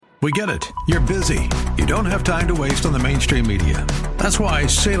We get it. You're busy. You don't have time to waste on the mainstream media. That's why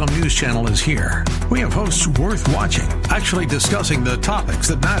Salem News Channel is here. We have hosts worth watching, actually discussing the topics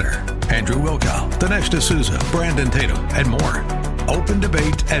that matter. Andrew Wilkow, Dinesh D'Souza, Brandon Tatum, and more. Open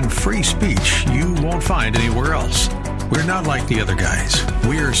debate and free speech you won't find anywhere else. We're not like the other guys.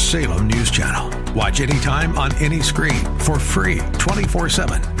 We're Salem News Channel. Watch anytime on any screen for free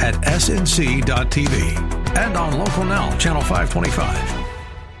 24/7 at snc.tv and on Local Now, Channel 525.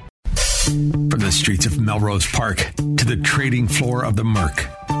 From the streets of Melrose Park to the trading floor of the Merc,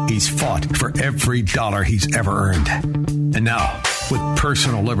 he's fought for every dollar he's ever earned. And now, with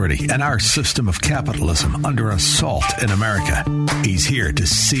personal liberty and our system of capitalism under assault in America, he's here to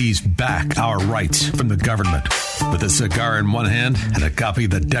seize back our rights from the government. With a cigar in one hand and a copy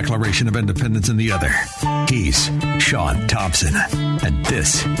of the Declaration of Independence in the other, he's Sean Thompson. And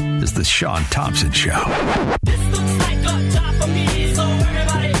this is the Sean Thompson Show. This looks like a job for me, so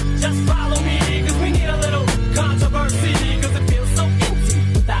everybody just follow me, because we need a little controversy, because it feels so empty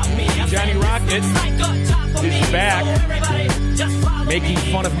without me. Johnny Rocket is back, making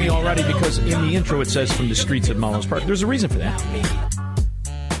fun of me already because in the intro it says from the streets of Melrose Park. There's a reason for that.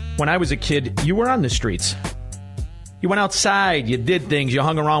 When I was a kid, you were on the streets. You went outside, you did things, you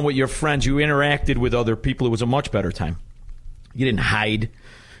hung around with your friends, you interacted with other people. It was a much better time. You didn't hide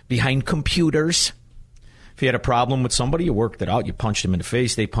behind computers. If you had a problem with somebody, you worked it out. You punched them in the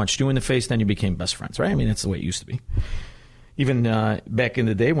face, they punched you in the face, then you became best friends, right? I mean, that's the way it used to be. Even back in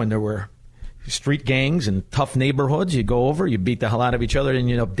the day when there were street gangs and tough neighborhoods, you go over, you beat the hell out of each other, and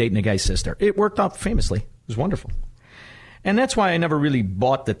you end up dating a guy's sister. It worked out famously. It was wonderful. And that's why I never really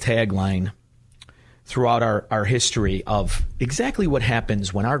bought the tagline throughout our history of exactly what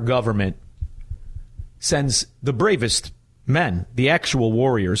happens when our government sends the bravest men, the actual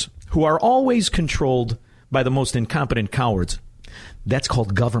warriors, who are always controlled by the most incompetent cowards. That's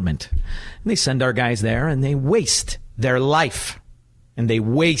called government. And they send our guys there and they waste their life and they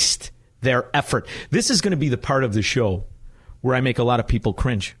waste their effort. This is going to be the part of the show where I make a lot of people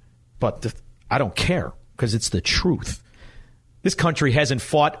cringe. But I don't care, because it's the truth. This country hasn't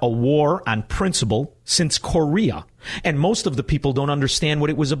fought a war on principle since Korea. And most of the people don't understand what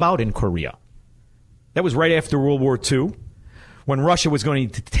it was about in Korea. That was right after World War II, when Russia was going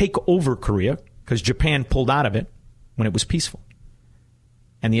to take over Korea, because Japan pulled out of it when it was peaceful.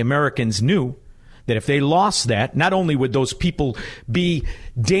 And the Americans knew that if they lost that, not only would those people be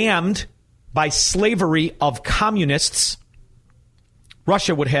damned by slavery of communists,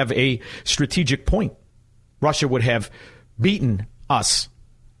 Russia would have a strategic point. Russia would have beaten us.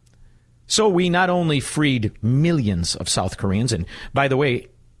 So we not only freed millions of South Koreans, and by the way,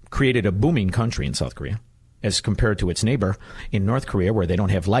 created a booming country in South Korea as compared to its neighbor in North Korea, where they don't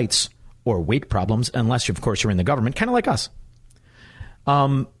have lights or weight problems, unless, of course, you're in the government, kind of like us.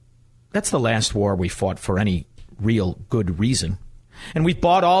 That's the last war we fought for any real good reason. And we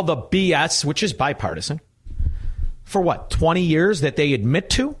fought all the BS, which is bipartisan, for what, 20 years that they admit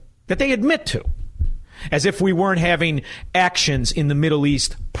to? That they admit to. As if we weren't having actions in the Middle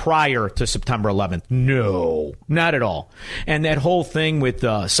East prior to September 11th. No, not at all. And that whole thing with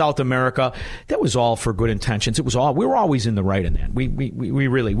South America, that was all for good intentions. It was all, we were always in the right in that.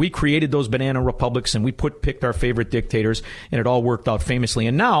 We created those banana republics, and we picked our favorite dictators, and it all worked out famously.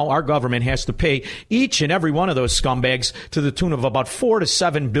 And now our government has to pay each and every one of those scumbags to the tune of about $4 to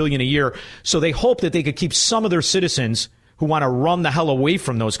 $7 billion a year. So they hope that they could keep some of their citizens who want to run the hell away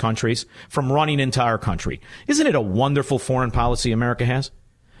from those countries from running into our country. Isn't it a wonderful foreign policy America has?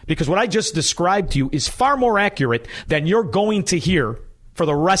 Because what I just described to you is far more accurate than you're going to hear for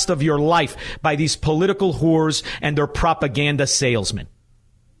the rest of your life by these political whores and their propaganda salesmen.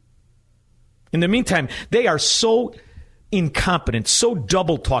 In the meantime, they are so incompetent, so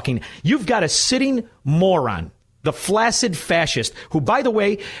double-talking. You've got a sitting moron, the flaccid fascist, who, by the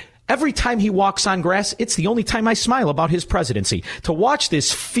way, every time he walks on grass, it's the only time I smile about his presidency. To watch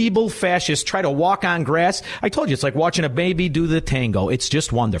this feeble fascist try to walk on grass, I told you, it's like watching a baby do the tango. It's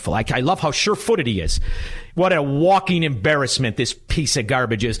just wonderful. I love how sure-footed he is. What a walking embarrassment this piece of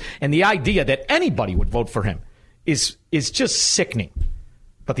garbage is. And the idea that anybody would vote for him is just sickening.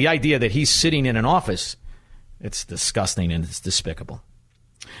 But the idea that he's sitting in an office, it's disgusting and it's despicable.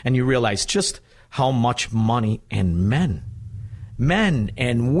 And you realize just how much money and men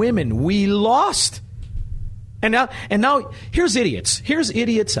and women we lost. And now here's idiots. Here's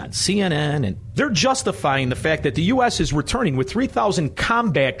idiots on CNN, and they're justifying the fact that the U.S. is returning with 3,000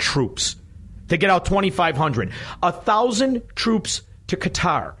 combat troops to get out 2,500. 1,000 troops to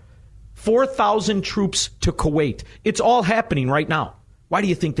Qatar. 4,000 troops to Kuwait. It's all happening right now. Why do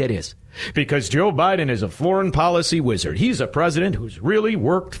you think that is? Because Joe Biden is a foreign policy wizard. He's a president who's really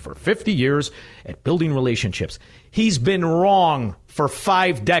worked for 50 years at building relationships. He's been wrong for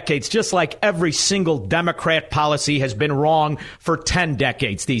 5 decades, just like every single Democrat policy has been wrong for 10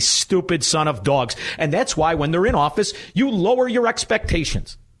 decades. These stupid son of dogs. And that's why when they're in office, you lower your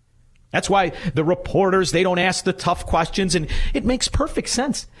expectations. That's why the reporters, they don't ask the tough questions. And it makes perfect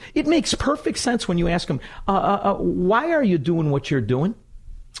sense. It makes perfect sense when you ask them, why are you doing what you're doing?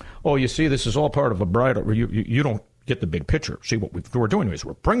 Oh, you see, this is all part of a bridal. You don't get the big picture. See, what we're doing is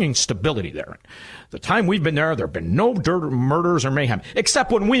we're bringing stability there. The time we've been there have been no murders or mayhem,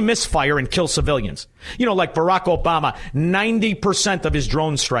 except when we misfire and kill civilians. You know, like Barack Obama, 90% of his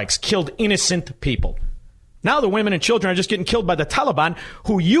drone strikes killed innocent people. Now the women and children are just getting killed by the Taliban,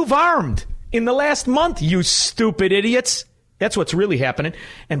 who you've armed in the last month, you stupid idiots. That's what's really happening.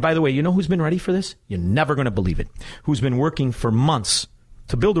 And by the way, you know who's been ready for this? You're never going to believe it. Who's been working for months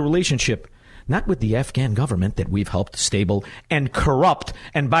to build a relationship, not with the Afghan government that we've helped stable and corrupt.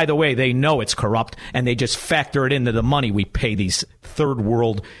 And by the way, they know it's corrupt, and they just factor it into the money we pay these third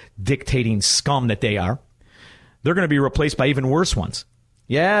world dictating scum that they are. They're going to be replaced by even worse ones.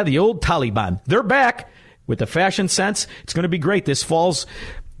 Yeah, the old Taliban. They're back with the fashion sense. It's going to be great. This fall's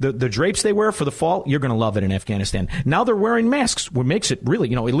the drapes they wear for the fall, you're going to love it in Afghanistan. Now they're wearing masks, what makes it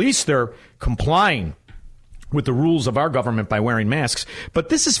really, at least they're complying with the rules of our government by wearing masks. But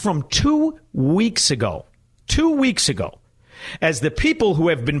this is from 2 weeks ago. 2 weeks ago. As the people who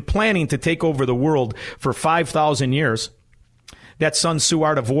have been planning to take over the world for 5,000 years, that Sun Tzu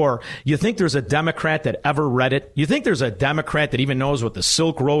Art of War, you think there's a Democrat that ever read it? You think there's a Democrat that even knows what the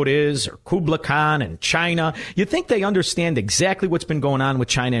Silk Road is, or Kublai Khan and China? You think they understand exactly what's been going on with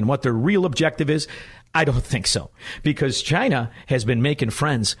China and what their real objective is? I don't think so. Because China has been making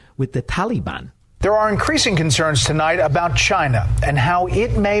friends with the Taliban. There are increasing concerns tonight about China and how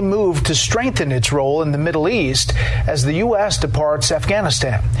it may move to strengthen its role in the Middle East as the U.S. departs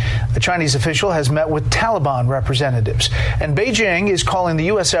Afghanistan. A Chinese official has met with Taliban representatives, and Beijing is calling the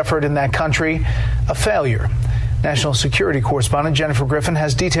U.S. effort in that country a failure. National security correspondent Jennifer Griffin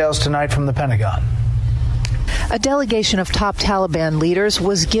has details tonight from the Pentagon. A delegation of top Taliban leaders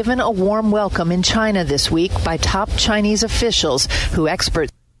was given a warm welcome in China this week by top Chinese officials who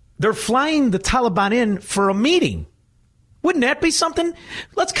experts. They're flying the Taliban in for a meeting. Wouldn't that be something?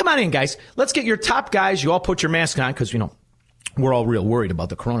 Let's come on in, guys. Let's get your top guys. You all put your mask on because, we're all real worried about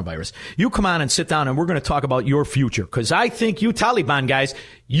the coronavirus. You come on and sit down, and we're going to talk about your future, because I think you Taliban guys,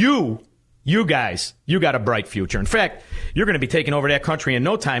 you guys, you got a bright future. In fact, you're going to be taking over that country in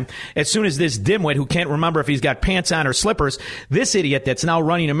no time. As soon as this dimwit who can't remember if he's got pants on or slippers, this idiot that's now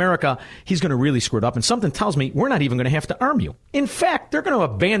running America, he's going to really screw it up. And something tells me we're not even going to have to arm you. In fact, they're going to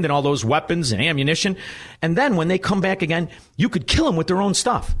abandon all those weapons and ammunition. And then when they come back again, you could kill them with their own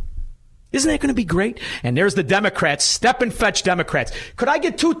stuff. Isn't that going to be great? And there's the Democrats. Step and fetch Democrats. Could I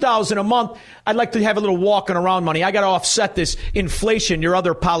get $2,000 a month? I'd like to have a little walking around money. I got to offset this inflation your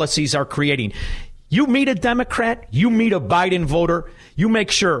other policies are creating. You meet a Democrat, you meet a Biden voter, you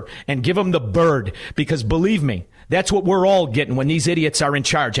make sure and give them the bird, because believe me, that's what we're all getting when these idiots are in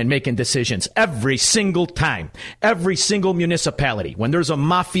charge and making decisions every single time, every single municipality. When there's a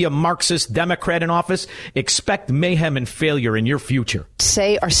mafia Marxist Democrat in office, expect mayhem and failure in your future.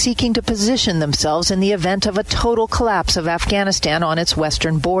 Say are seeking to position themselves in the event of a total collapse of Afghanistan on its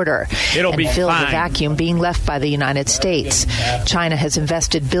western border. It'll be fill fine. The vacuum being left by the United States. China has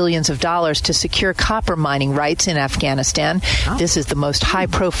invested billions of dollars to secure copper mining rights in Afghanistan. This is the most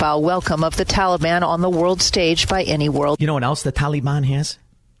high-profile welcome of the Taliban on the world stage by any world. You know what else the Taliban has?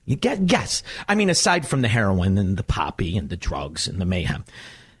 You guess. I mean, aside from the heroin and the poppy and the drugs and the mayhem,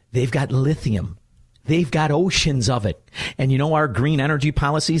 they've got lithium. They've got oceans of it. And you know our green energy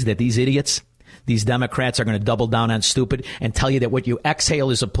policies that these idiots, these Democrats are going to double down on stupid and tell you that what you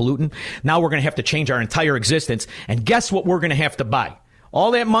exhale is a pollutant. Now we're going to have to change our entire existence. And guess what we're going to have to buy?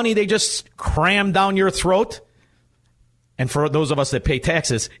 All that money they just crammed down your throat. And for those of us that pay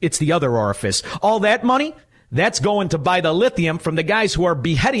taxes, it's the other orifice. All that money, that's going to buy the lithium from the guys who are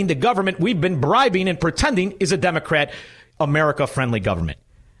beheading the government we've been bribing and pretending is a Democrat, America-friendly government.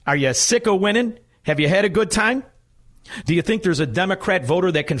 Are you sick of winning? Have you had a good time? Do you think there's a Democrat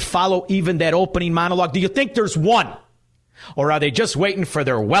voter that can follow even that opening monologue? Do you think there's one? Or are they just waiting for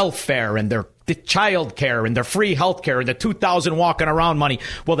their welfare and their child care and their free health care and the $2,000 walking around money?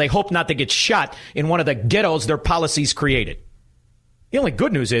 Well, they hope not to get shot in one of the ghettos their policies created. The only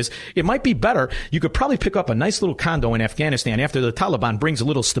good news is it might be better. You could probably pick up a nice little condo in Afghanistan after the Taliban brings a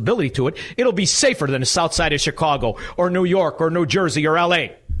little stability to it. It'll be safer than the south side of Chicago or New York or New Jersey or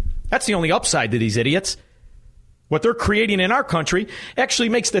L.A. That's the only upside to these idiots. What they're creating in our country actually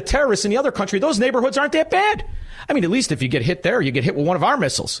makes the terrorists in the other country, those neighborhoods aren't that bad. I mean, at least if you get hit there, you get hit with one of our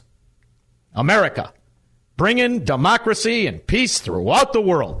missiles. America, bringing democracy and peace throughout the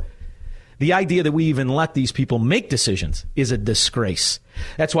world. The idea that we even let these people make decisions is a disgrace.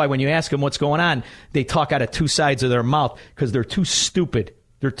 That's why when you ask them what's going on, they talk out of two sides of their mouth because they're too stupid.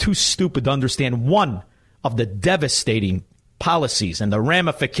 They're too stupid to understand one of the devastating policies and the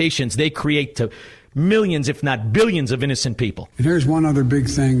ramifications they create to millions, if not billions, of innocent people. And here's one other big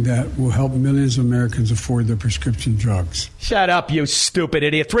thing that will help millions of Americans afford their prescription drugs. Shut up, you stupid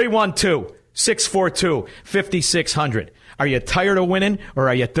idiot. 312-642-5600. Are you tired of winning or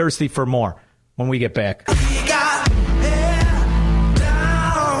are you thirsty for more? When we get back.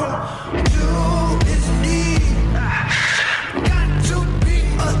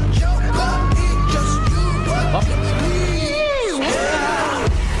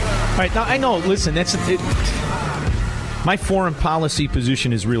 All right, now I know, listen, my foreign policy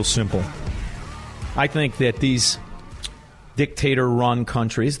position is real simple. I think that these dictator-run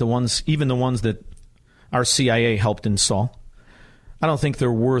countries, even the ones that our CIA helped install, I don't think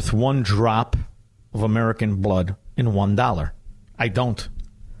they're worth one drop of American blood in $1. I don't.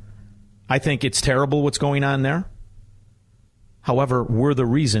 I think it's terrible what's going on there. However, we're the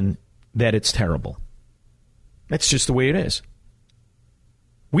reason that it's terrible. That's just the way it is.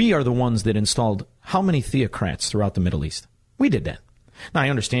 We are the ones that installed how many theocrats throughout the Middle East? We did that. Now, I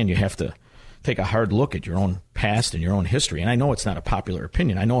understand you have to take a hard look at your own past and your own history, and I know it's not a popular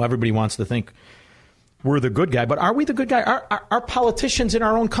opinion. I know everybody wants to think we're the good guy, but are we the good guy? Are politicians in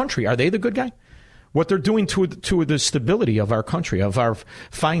our own country, are they the good guy? What they're doing to the stability of our country, of our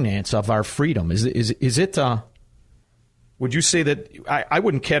finance, of our freedom, is it, would you say that, I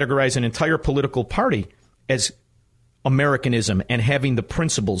wouldn't categorize an entire political party as Americanism and having the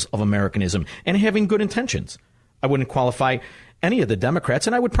principles of Americanism and having good intentions. I wouldn't qualify any of the Democrats,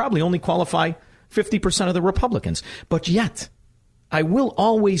 and I would probably only qualify 50% of the Republicans. But yet, I will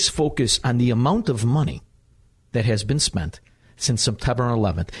always focus on the amount of money that has been spent since September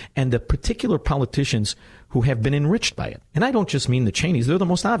 11th and the particular politicians who have been enriched by it. And I don't just mean the Cheneys. They're the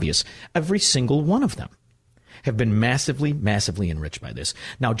most obvious. Every single one of them have been massively, massively enriched by this.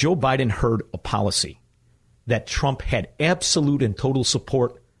 Now, Joe Biden heard a policy that Trump had absolute and total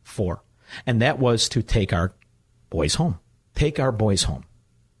support for, and that was to take our boys home. Take our boys home.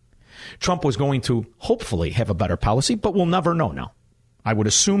 Trump was going to hopefully have a better policy, but we'll never know now. I would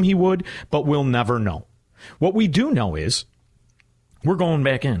assume he would, but we'll never know. What we do know is we're going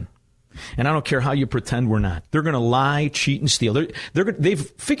back in. And I don't care how you pretend we're not. They're going to lie, cheat, and steal.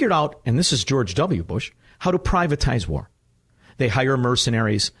 They've figured out, and this is George W. Bush, how to privatize war. They hire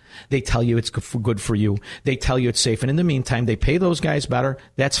mercenaries. They tell you it's good for you. They tell you it's safe. And in the meantime, they pay those guys better.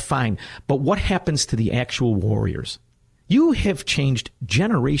 That's fine. But what happens to the actual warriors? You have changed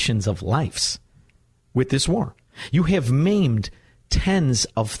generations of lives with this war. You have maimed tens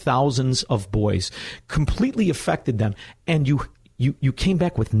of thousands of boys, completely affected them, and you came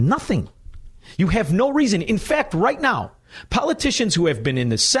back with nothing. You have no reason. In fact, right now, politicians who have been in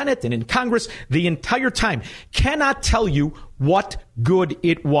the Senate and in Congress the entire time cannot tell you what good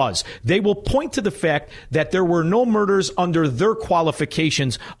it was. They will point to the fact that there were no murders under their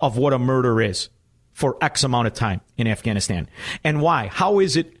qualifications of what a murder is for X amount of time in Afghanistan. And why? How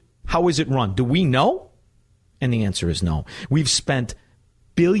is it run? Do we know? And the answer is no. We've spent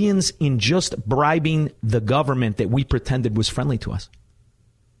billions in just bribing the government that we pretended was friendly to us.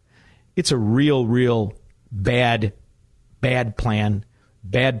 It's a real bad plan,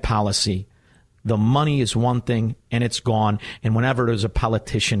 bad policy. The money is one thing, and it's gone. And whenever there's a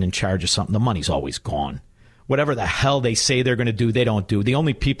politician in charge of something, the money's always gone. Whatever the hell they say they're going to do, they don't do. The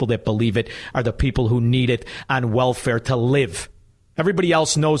only people that believe it are the people who need it on welfare to live. Everybody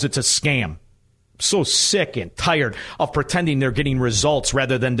else knows it's a scam. So sick and tired of pretending they're getting results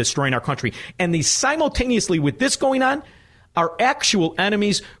rather than destroying our country. And these simultaneously with this going on are actual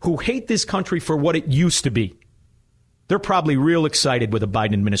enemies who hate this country for what it used to be. They're probably real excited with the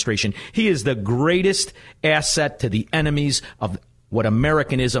Biden administration. He is the greatest asset to the enemies of what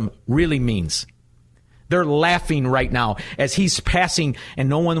Americanism really means. They're laughing right now as he's passing, and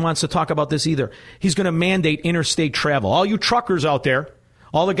no one wants to talk about this either. He's going to mandate interstate travel. All you truckers out there,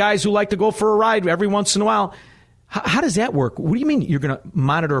 all the guys who like to go for a ride every once in a while, how does that work? What do you mean you're going to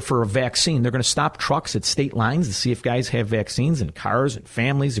monitor for a vaccine? They're going to stop trucks at state lines to see if guys have vaccines and cars and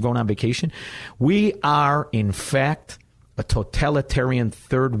families are going on vacation. We are, in fact, a totalitarian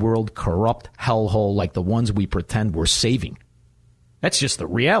third world corrupt hellhole like the ones we pretend we're saving. That's just the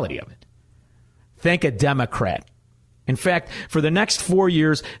reality of it. Thank a Democrat. In fact, for the next 4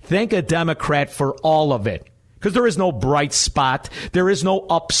 years, thank a Democrat for all of it. Because there is no bright spot. There is no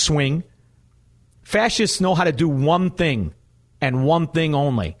upswing. Fascists know how to do one thing and one thing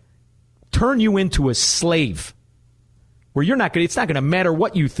only. Turn you into a slave. Where it's not going to matter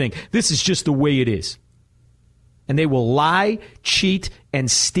what you think. This is just the way it is. And they will lie, cheat, and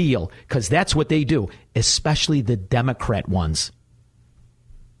steal. Because that's what they do. Especially the Democrat ones.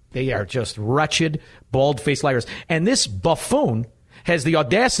 They are just wretched, bald-faced liars. And this buffoon has the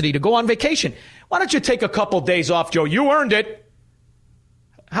audacity to go on vacation. Why don't you take a couple days off, Joe? You earned it.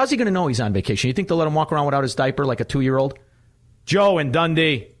 How's he going to know he's on vacation? You think they'll let him walk around without his diaper like a 2-year-old? Joe in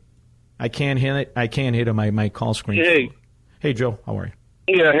Dundee. I can't hit it. I can't hit my call screen. Hey, Joe. How are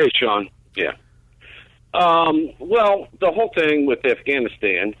you? Yeah. Hey, Sean. Yeah. Well, the whole thing with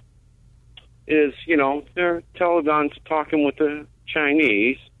Afghanistan is, they're Taliban's talking with the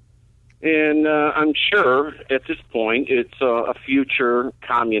Chinese. And I'm sure at this point it's a future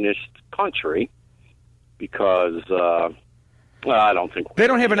communist country because I don't think they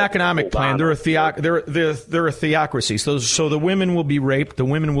don't have an economic plan. They're a theocracy. So the women will be raped, the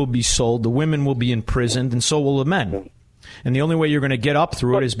women will be sold, the women will be imprisoned, and so will the men. And the only way you're going to get up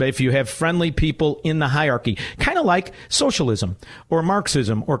through it is if you have friendly people in the hierarchy, kind of like socialism or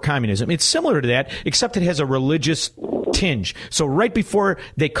Marxism or communism. It's similar to that, except it has a religious tinge. So right before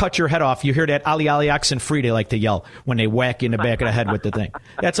they cut your head off, you hear that Ali Ali oxen free, they like to yell when they whack you in the back of the head with the thing.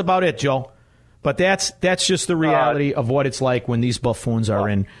 That's about it, Joe. But that's just the reality of what it's like when these buffoons are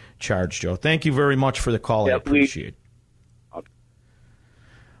in charge, Joe. Thank you very much for the call. I appreciate it.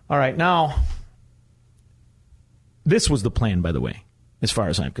 All right, now, this was the plan, by the way, as far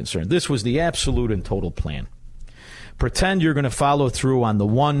as I'm concerned. This was the absolute and total plan. Pretend you're going to follow through on the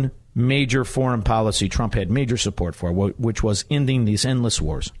one major foreign policy Trump had major support for, which was ending these endless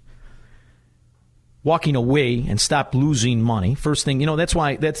wars. Walking away and stop losing money. First thing,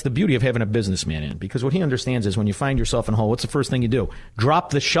 that's the beauty of having a businessman in. Because what he understands is when you find yourself in a hole, what's the first thing you do?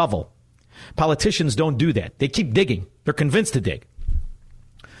 Drop the shovel. Politicians don't do that. They keep digging. They're convinced to dig.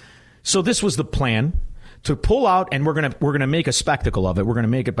 So this was the plan. To pull out, and we're gonna make a spectacle of it. We're gonna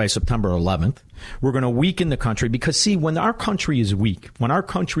make it by September 11th. We're gonna weaken the country because, see, when our country is weak, when our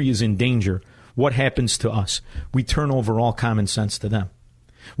country is in danger, what happens to us? We turn over all common sense to them.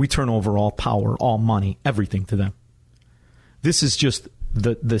 We turn over all power, all money, everything to them. This is just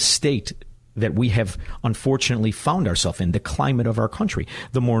the state that we have unfortunately found ourselves in, the climate of our country.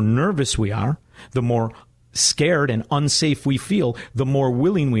 The more nervous we are, the more scared and unsafe we feel, the more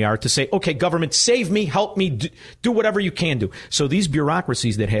willing we are to say, okay, government, save me, help me, do whatever you can do. So these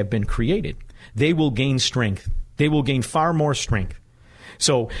bureaucracies that have been created, they will gain strength. They will gain far more strength.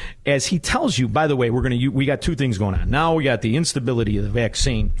 So as he tells you, by the way, we got two things going on. Now we got the instability of the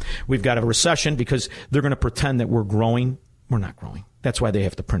vaccine. We've got a recession because they're going to pretend that we're growing. We're not growing. That's why they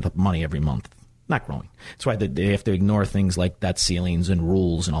have to print up money every month. Not growing. That's why they have to ignore things like debt ceilings and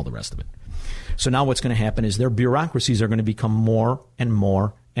rules and all the rest of it. So now what's going to happen is their bureaucracies are going to become more and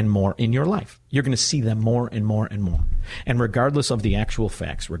more and more in your life. You're going to see them more and more and more. And regardless of the actual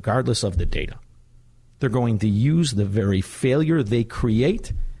facts, regardless of the data, they're going to use the very failure they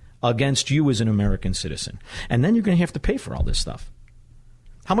create against you as an American citizen. And then you're going to have to pay for all this stuff.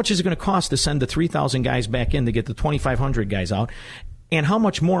 How much is it going to cost to send the 3,000 guys back in to get the 2,500 guys out? And how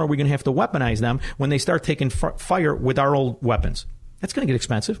much more are we going to have to weaponize them when they start taking fire with our old weapons? That's going to get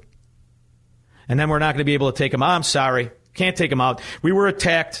expensive. And then we're not going to be able to take them out. I'm sorry. Can't take them out. We were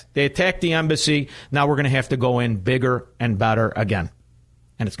attacked. They attacked the embassy. Now we're going to have to go in bigger and better again.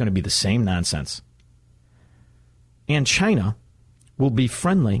 And it's going to be the same nonsense. And China will be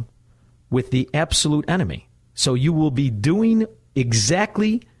friendly with the absolute enemy. So you will be doing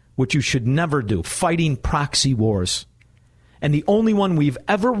exactly what you should never do, fighting proxy wars. And the only one we've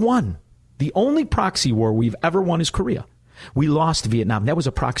ever won, the only proxy war we've ever won is Korea. We lost Vietnam. That was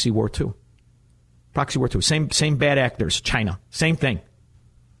a proxy war too. Proxy war too. Same bad actors. China. Same thing.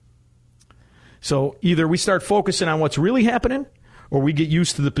 So either we start focusing on what's really happening or we get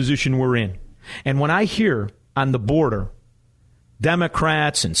used to the position we're in. And when I hear on the border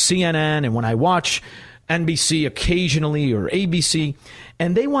Democrats and CNN, and when I watch NBC occasionally or ABC,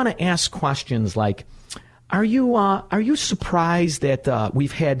 and they want to ask questions like, are you surprised that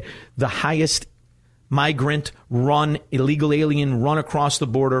we've had the highest migrant run, illegal alien run across the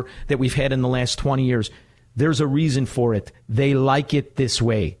border that we've had in the last 20 years? There's a reason for it. They like it this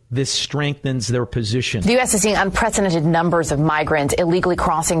way. This strengthens their position. The U.S. is seeing unprecedented numbers of migrants illegally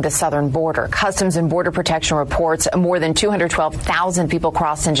crossing the southern border. Customs and Border Protection reports more than 212,000 people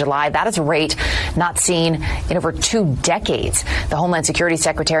crossed in July. That is a rate not seen in over 2 decades. The Homeland Security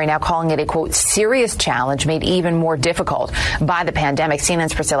Secretary now calling it a, quote, serious challenge made even more difficult by the pandemic.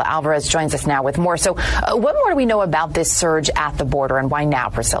 CNN's Priscilla Alvarez joins us now with more. So what more do we know about this surge at the border, and why now,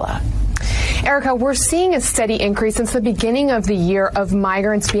 Priscilla? Erica, we're seeing a steady increase since the beginning of the year of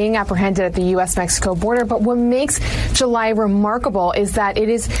migrants being apprehended at the U.S.-Mexico border. But what makes July remarkable is that it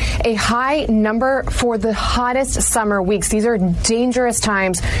is a high number for the hottest summer weeks. These are dangerous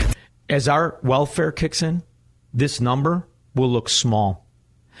times. As our welfare kicks in, this number will look small.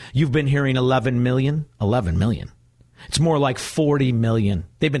 You've been hearing 11 million. 11 million. It's more like 40 million.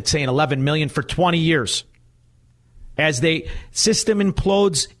 They've been saying 11 million for 20 years. As the system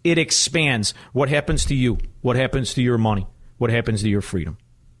implodes, it expands. What happens to you? What happens to your money? What happens to your freedom?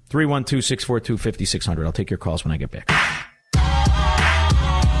 312-642-5600. I'll take your calls when I get back. Good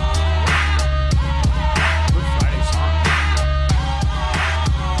Friday song.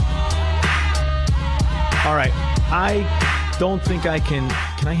 All right. I don't think I can.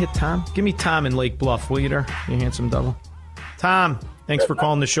 Can I hit Tom? Give me Tom in Lake Bluff, will you there? You handsome devil. Tom, thanks for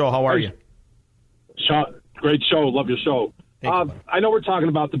calling the show. How are you? Sean. Great show. Love your show. I know we're talking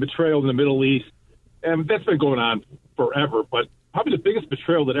about the betrayal in the Middle East, and that's been going on forever. But probably the biggest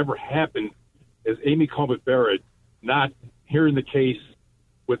betrayal that ever happened is Amy Coney Barrett not hearing the case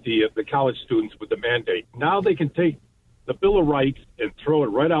with the college students with the mandate. Now they can take the Bill of Rights and throw it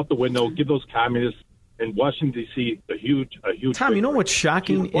right out the window, give those communists in Washington, D.C. a huge Tom, you know what's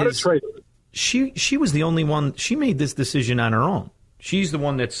shocking is she was the only one. She made this decision on her own. She's the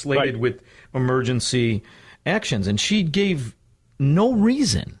one that's slated with emergency actions, and she gave no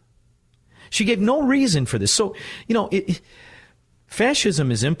reason. She gave no reason for this. So,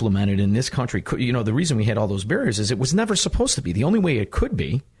 fascism is implemented in this country. The reason we had all those barriers is it was never supposed to be. The only way it could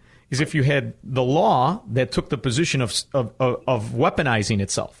be is if you had the law that took the position of weaponizing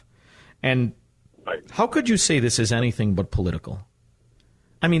itself. And how could you say this is anything but political?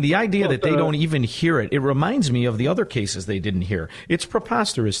 I mean, the idea that they don't even hear it, it reminds me of the other cases they didn't hear. It's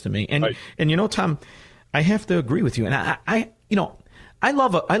preposterous to me. And Tom, I have to agree with you. And I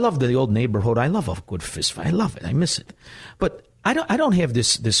love the old neighborhood. I love a good fist fight. I love it. I miss it. But I don't have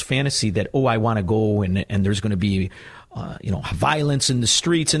this fantasy that, I want to go and there's going to be, violence in the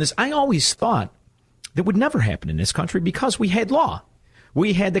streets and this. I always thought that would never happen in this country because we had law.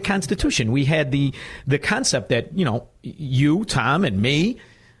 We had the Constitution. We had the concept that, you, Tom, and me,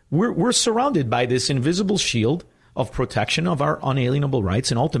 we're surrounded by this invisible shield of protection of our unalienable rights,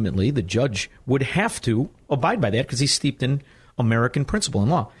 and ultimately the judge would have to abide by that because he's steeped in American principle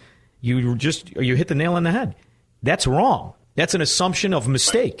and law. You hit the nail on the head. That's wrong. That's an assumption of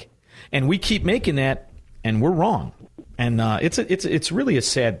mistake, and we keep making that, and we're wrong. And it's really a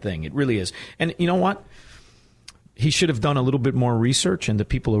sad thing. It really is. And you know what? He should have done a little bit more research, and the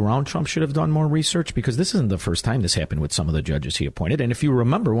people around Trump should have done more research, because this isn't the first time this happened with some of the judges he appointed. And if you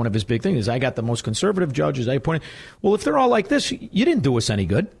remember, one of his big things is, I got the most conservative judges I appointed. Well, if they're all like this, you didn't do us any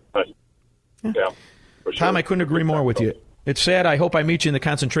good. Yeah, for sure. Tom, I couldn't agree more with you. It's sad. I hope I meet you in the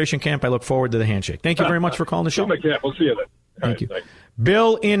concentration camp. I look forward to the handshake. Thank you very much for calling the show. We'll see you then. Thank you. Thanks.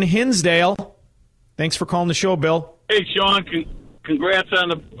 Bill in Hinsdale. Thanks for calling the show, Bill. Hey, Sean. Congrats on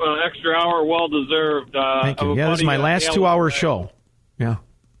the extra hour. Well deserved. Thank you. Yeah, this is my last 2-hour show. Yeah.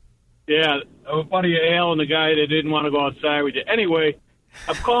 Yeah. I'm a buddy of Al and the guy that didn't want to go outside with you. Anyway,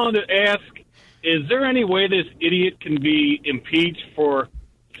 I'm calling to ask, is there any way this idiot can be impeached for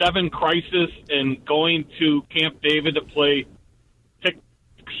 7 crisis and going to Camp David to play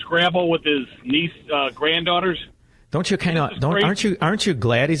Scrabble with his niece, granddaughters? Don't you aren't you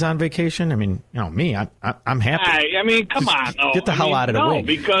glad he's on vacation? I mean, me, I'm happy. I mean, come on, no. Get the hell out of the way.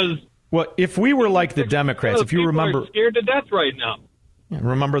 Because if we were like the Democrats, if you remember, are scared to death right now. Yeah,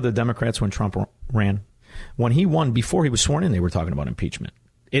 remember the Democrats when Trump ran, when he won, before he was sworn in, they were talking about impeachment.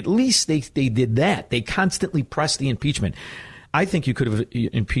 At least they did that. They constantly pressed the impeachment. I think you could have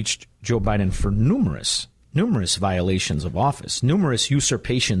impeached Joe Biden for numerous violations of office, numerous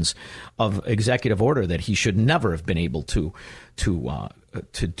usurpations of executive order that he should never have been able to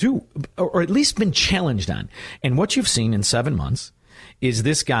do, or at least been challenged on. And what you've seen in 7 months is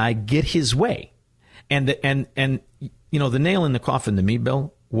this guy get his way. And the nail in the coffin to me,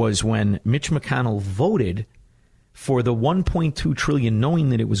 Bill, was when Mitch McConnell voted for the $1.2 trillion, knowing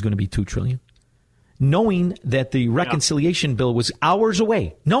that it was going to be $2 trillion, knowing that the reconciliation bill was hours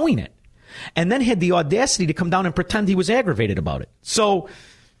away, knowing it. And then had the audacity to come down and pretend he was aggravated about it. So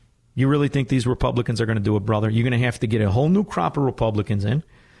You really think these Republicans are going to do it, brother? You're going to have to get a whole new crop of Republicans in,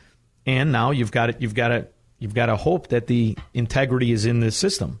 and now you've got to hope that the integrity is in the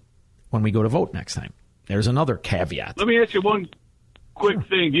system when we go to vote next time. There's another caveat. Let me ask you one quick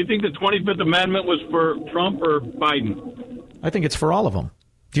thing. Do you think the 25th Amendment was for Trump or Biden? I think it's for all of them.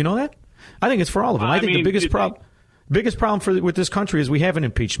 Do you know that? I think it's for all of them. I think the biggest problem with this country is we haven't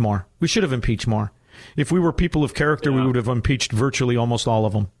impeached more. We should have impeached more. If we were people of character, we would have impeached virtually almost all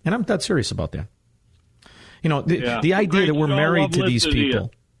of them. And I'm dead serious about that. You know, the idea that we're married to these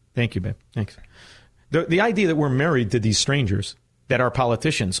people. Thank you, babe. Thanks. The idea that we're married to these strangers that are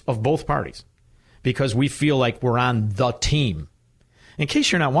politicians of both parties because we feel like we're on the team. In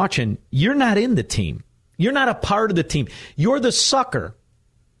case you're not watching, you're not in the team. You're not a part of the team. You're the sucker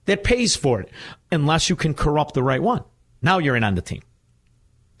that pays for it unless you can corrupt the right one. Now you're in on the team.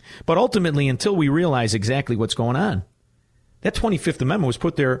 But ultimately, until we realize exactly what's going on, that 25th Amendment was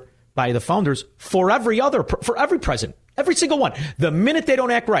put there by the founders for every president, every single one. The minute they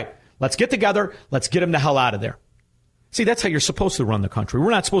don't act right, let's get together, let's get them the hell out of there. See, that's how you're supposed to run the country.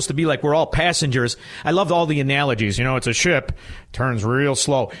 We're not supposed to be like we're all passengers. I loved all the analogies. You know, it's a ship, turns real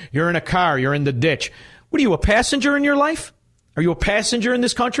slow. You're in a car, you're in the ditch. What are you, a passenger in your life? Are you a passenger in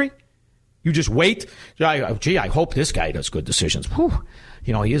this country? You just wait? Gee, I hope this guy does good decisions. Whew.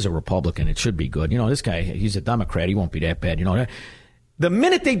 You know, he is a Republican. It should be good. You know, this guy, he's a Democrat. He won't be that bad. You know, the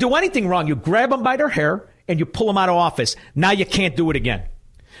minute they do anything wrong, you grab them by their hair and you pull them out of office. Now you can't do it again.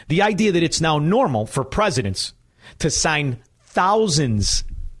 The idea that it's now normal for presidents to sign thousands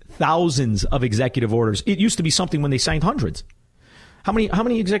of executive orders. It used to be something when they signed hundreds. How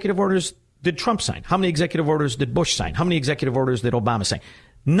many executive orders did Trump sign? How many executive orders did Bush sign? How many executive orders did Obama sign?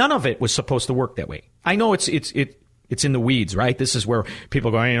 None of it was supposed to work that way. I know it's in the weeds, right? This is where people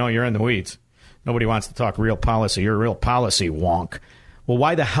go, you know, you're in the weeds. Nobody wants to talk real policy. You're a real policy wonk. Well,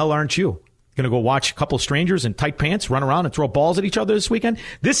 why the hell aren't you going to go watch a couple strangers in tight pants run around and throw balls at each other this weekend?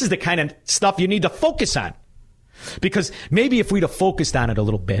 This is the kind of stuff you need to focus on. Because maybe if we'd have focused on it a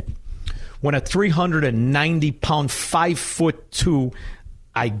little bit, when a 390-pound, 5'2",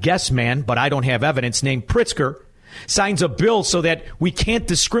 I guess man, but I don't have evidence, named Pritzker, signs a bill so that we can't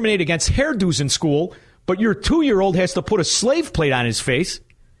discriminate against hairdos in school, but your 2-year-old has to put a slave plate on his face,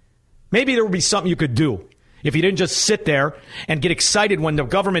 maybe there would be something you could do if you didn't just sit there and get excited when the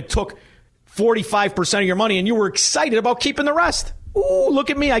government took 45% of your money and you were excited about keeping the rest. Ooh,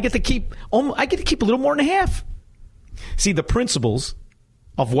 look at me. I get to keep a little more than half. See, the principles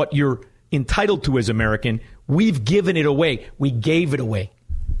of what you're entitled to as American, we've given it away. We gave it away,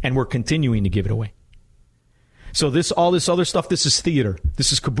 and we're continuing to give it away. So all this other stuff, this is theater.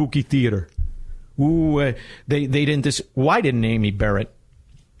 This is kabuki theater. Ooh, they didn't this. Why didn't Amy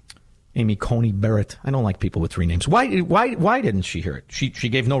Coney Barrett? I don't like people with 3 names. Why didn't she hear it? She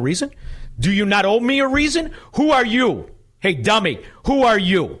gave no reason. Do you not owe me a reason? Who are you? Hey, dummy, who are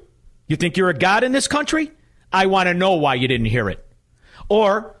you? You think you're a god in this country? I want to know why you didn't hear it.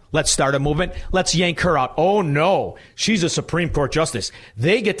 Or let's start a movement. Let's yank her out. Oh, no. She's a Supreme Court justice.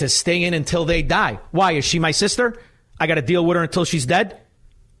 They get to stay in until they die. Why? Is she my sister? I got to deal with her until she's dead?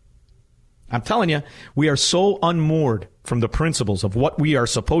 I'm telling you, we are so unmoored from the principles of what we are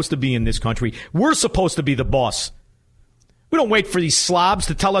supposed to be in this country. We're supposed to be the boss. We don't wait for these slobs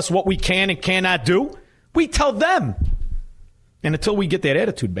to tell us what we can and cannot do. We tell them. And until we get that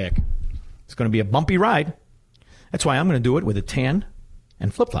attitude back, it's going to be a bumpy ride. That's why I'm going to do it with a tan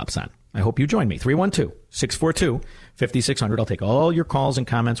and flip-flops on. I hope you join me. 312-642-5600. I'll take all your calls and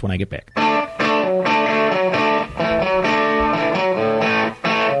comments when I get back. I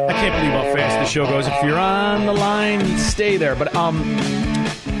can't believe how fast the show goes. If you're on the line, stay there. But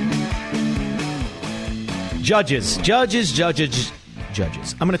judges. I'm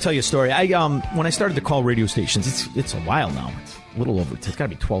going to tell you a story. When I started to call radio stations, it's a while now. It's a little over. It's got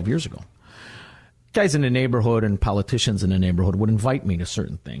to be 12 years ago. Guys in the neighborhood and politicians in the neighborhood would invite me to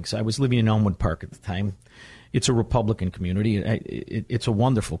certain things. I was living in Elmwood Park at the time. It's a Republican community. It's a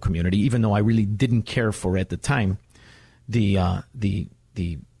wonderful community, even though I really didn't care for, at the time, the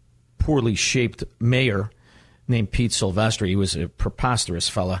poorly shaped mayor named Pete Silvestri. He was a preposterous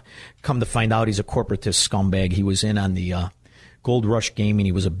fella. Come to find out, he's a corporatist scumbag. He was in on the Gold Rush Gaming.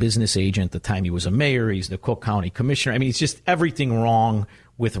 He was a business agent at the time he was a mayor. He's the Cook County commissioner. I mean, it's just everything wrong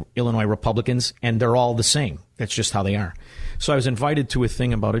with Illinois Republicans, and they're all the same. That's just how they are. So I was invited to a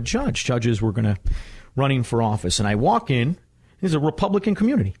thing about a judge. Judges were running for office, and I walk in. It's a Republican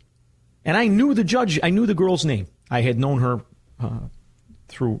community, and I knew the judge. I knew the girl's name. I had known her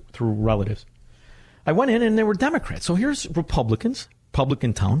through relatives. I went in, and they were Democrats. So here's Republicans,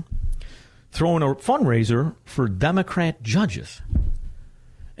 Republican town, throwing a fundraiser for Democrat judges.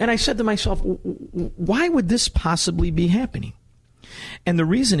 And I said to myself, why would this possibly be happening? And the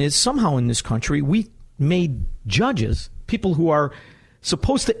reason is somehow in this country, we made judges, people who are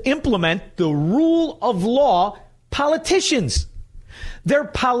supposed to implement the rule of law, politicians. They're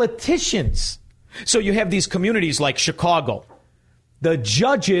politicians. So you have these communities like Chicago. The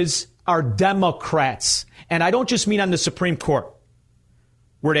judges are Democrats. And I don't just mean on the Supreme Court,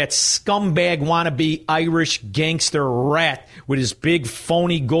 where that scumbag wannabe Irish gangster rat with his big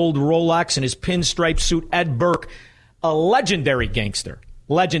phony gold Rolex and his pinstripe suit, Ed Burke, a legendary gangster,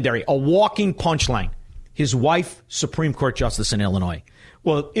 legendary, a walking punchline. His wife, Supreme Court Justice in Illinois.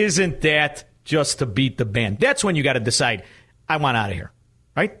 Well, isn't that just to beat the band? That's when you got to decide, I want out of here,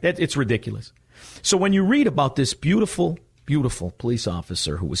 right? It's ridiculous. So when you read about this beautiful, beautiful police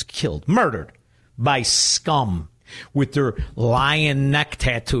officer who was killed, murdered by scum with their lion neck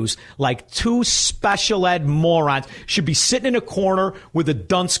tattoos like two special ed morons, should be sitting in a corner with a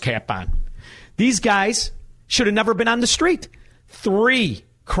dunce cap on. These guys should have never been on the street. 3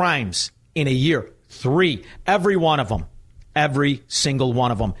 crimes in a year. 3. Every one of them. Every single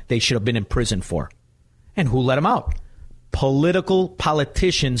one of them they should have been in prison for. And who let them out?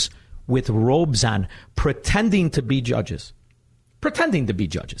 Politicians with robes on, pretending to be judges. Pretending to be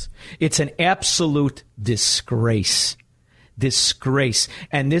judges. It's an absolute disgrace. Disgrace.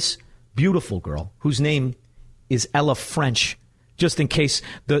 And this beautiful girl, whose name is Ella French, just in case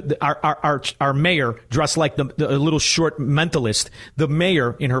our mayor, dressed like the little short mentalist, the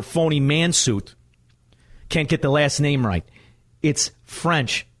mayor in her phony man suit, can't get the last name right. It's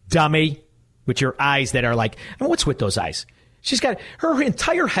French, dummy, with your eyes that are like, and what's with those eyes? She's got, her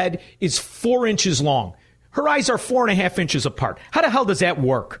entire head is 4 inches long. Her eyes are 4.5 inches apart. How the hell does that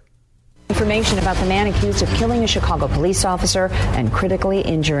work? Information about the man accused of killing a Chicago police officer and critically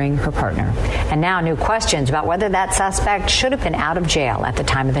injuring her partner. And now new questions about whether that suspect should have been out of jail at the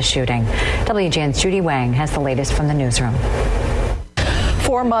time of the shooting. WGN's Judy Wang has the latest from the newsroom.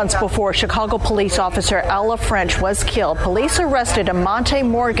 4 months before Chicago police officer Ella French was killed, police arrested Amonte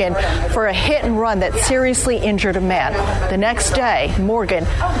Morgan for a hit and run that seriously injured a man. The next day, Morgan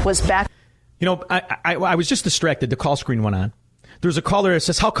was back. You know, I was just distracted. The call screen went on. There's a caller that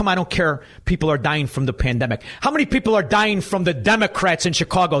says, how come I don't care people are dying from the pandemic? How many people are dying from the Democrats in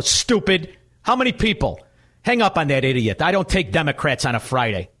Chicago, stupid? How many people? Hang up on that idiot. I don't take Democrats on a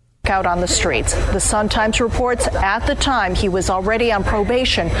Friday. Out on the streets. The Sun-Times reports at the time he was already on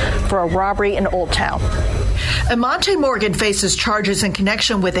probation for a robbery in Old Town. Amonte Morgan faces charges in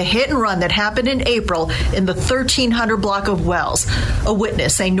connection with a hit and run that happened in April in the 1300 block of Wells. A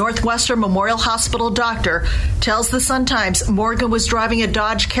witness, a Northwestern Memorial Hospital doctor, tells the Sun-Times Morgan was driving a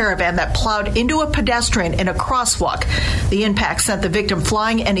Dodge Caravan that plowed into a pedestrian in a crosswalk. The impact sent the victim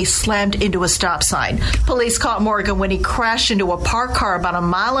flying and he slammed into a stop sign. Police caught Morgan when he crashed into a parked car about a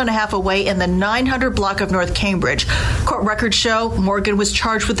mile and a half away in the 900 block of North Cambridge. Court records show Morgan was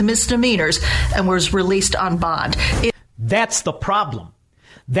charged with misdemeanors and was released on bond. That's the problem.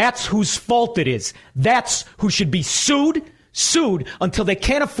 That's whose fault it is. That's who should be sued until they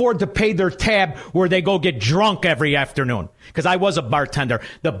can't afford to pay their tab where they go get drunk every afternoon. Because I was a bartender.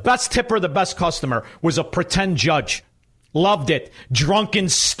 The best tipper, the best customer was a pretend judge. Loved it. Drunken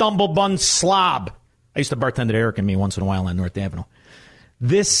stumblebun slob. I used to bartend at Eric and me once in a while on North Avenue.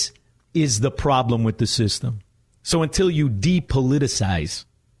 This is the problem with the system. So until you depoliticize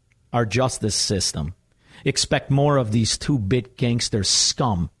our justice system, expect more of these 2-bit gangster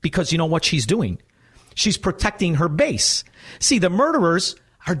scum. Because you know what she's doing? She's protecting her base. See, the murderers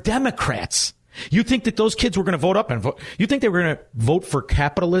are Democrats. You think that those kids were going to vote up and vote? You think they were going to vote for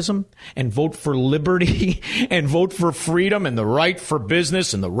capitalism and vote for liberty and vote for freedom and the right for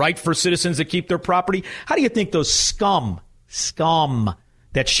business and the right for citizens to keep their property? How do you think those scum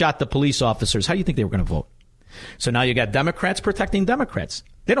that shot the police officers, how do you think they were going to vote? So now you got Democrats protecting Democrats.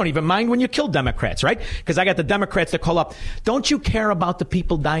 They don't even mind when you kill Democrats, right? Because I got the Democrats that call up, don't you care about the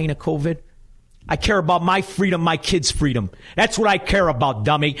people dying of COVID? I care about my freedom, my kids' freedom. That's what I care about,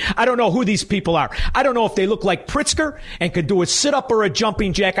 dummy. I don't know who these people are. I don't know if they look like Pritzker and could do a sit-up or a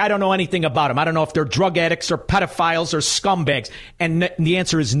jumping jack. I don't know anything about them. I don't know if they're drug addicts or pedophiles or scumbags. And the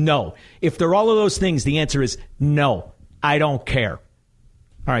answer is no. If they're all of those things, the answer is no. I don't care.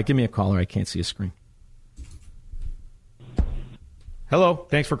 All right, give me a caller. I can't see a screen. Hello.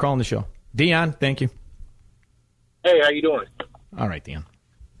 Thanks for calling the show. Dion, thank you. Hey, how you doing? All right, Dion.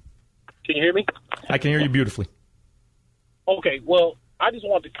 Can you hear me? I can hear you beautifully. Okay, well, I just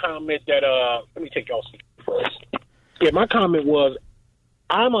wanted to comment that, let me take y'all first. Yeah, my comment was,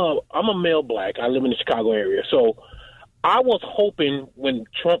 I'm a male black. I live in the Chicago area. So I was hoping when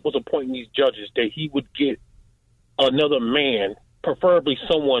Trump was appointing these judges that he would get another man preferably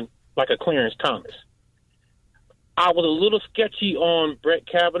someone like a Clarence Thomas. I was a little sketchy on Brett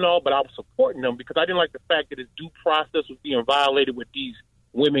Kavanaugh, but I was supporting him because I didn't like the fact that his due process was being violated with these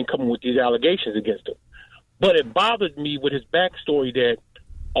women coming with these allegations against him. But it bothered me with his backstory that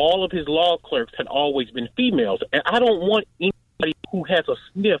all of his law clerks had always been females. And I don't want anybody who has a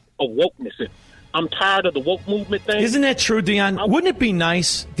sniff of wokeness in. I'm tired of the woke movement thing. Isn't that true, Dion? Wouldn't it be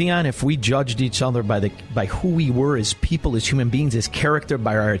nice, Dion, if we judged each other by who we were as people, as human beings, as character,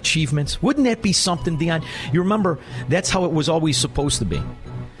 by our achievements? Wouldn't that be something, Dion? You remember, that's how it was always supposed to be.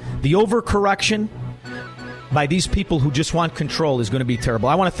 The overcorrection by these people who just want control is going to be terrible.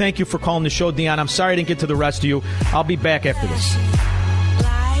 I want to thank you for calling the show, Dion. I'm sorry I didn't get to the rest of you. I'll be back after this.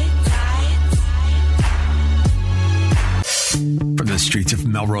 From the streets of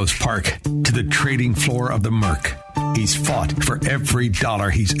Melrose Park to the trading floor of the Merc, he's fought for every dollar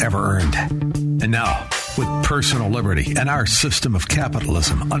he's ever earned. And now, with personal liberty and our system of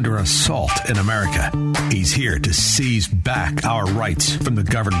capitalism under assault in America, he's here to seize back our rights from the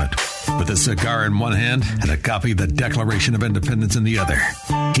government. With a cigar in one hand and a copy of the Declaration of Independence in the other,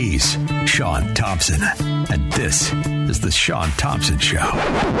 he's Sean Thompson. And this is The Sean Thompson Show.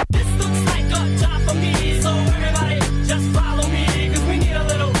 This looks like a job for me, so everybody just follow me, because we need a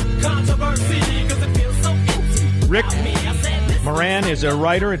little controversy, because it feels so empty. Rick Moran is a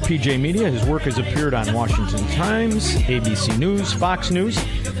writer at PJ Media. His work has appeared on Washington Times, ABC News, Fox News.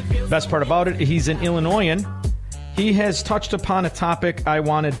 Best part about it, he's an Illinoisan. He has touched upon a topic I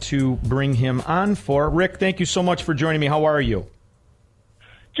wanted to bring him on for. Rick, thank you so much for joining me. How are you?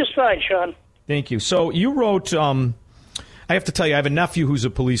 Just fine, Sean. Thank you. So you wrote, I have to tell you, I have a nephew who's a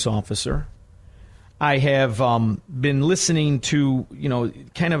police officer. I have been listening to,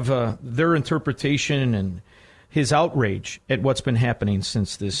 kind of their interpretation and his outrage at what's been happening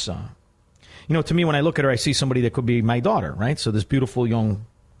since this. To me, when I look at her, I see somebody that could be my daughter, right? So this beautiful young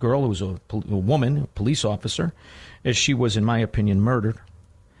girl who's a woman, a police officer, as she was, in my opinion, murdered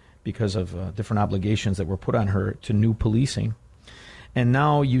because of different obligations that were put on her to new policing. And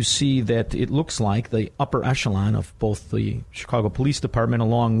now you see that it looks like the upper echelon of both the Chicago Police Department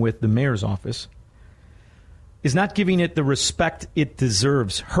along with the mayor's office is not giving it the respect it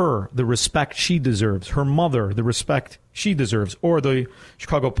deserves, her, the respect she deserves, her mother, the respect she deserves, or the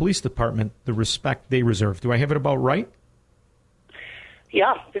Chicago Police Department, the respect they deserve. Do I have it about right?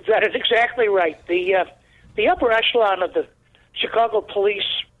 Yeah, that is exactly right. The upper echelon of the Chicago police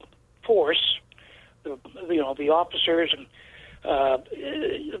force, the officers and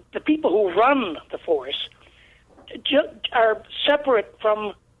the people who run the force, are separate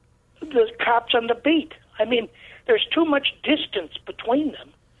from the cops on the beat. I mean, there's too much distance between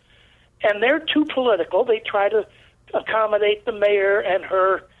them, and they're too political. They try to accommodate the mayor and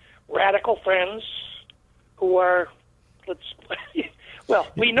her radical friends who are, well,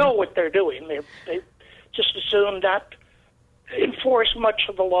 we know what they're doing. They just as soon not enforce much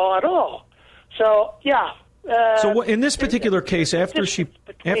of the law at all. So, yeah. So in this particular case, after she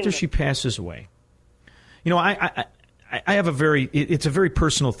passes away, I have it's a very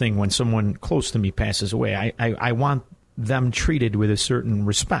personal thing when someone close to me passes away. I want them treated with a certain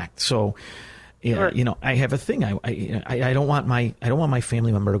respect. So, Sure. I have a thing. I don't want my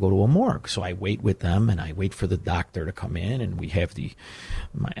family member to go to a morgue. So I wait with them and I wait for the doctor to come in, and we have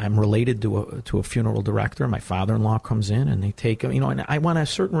I'm related to a funeral director. My father-in-law comes in and they take, and I want a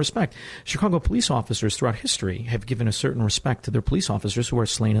certain respect. Chicago police officers throughout history have given a certain respect to their police officers who are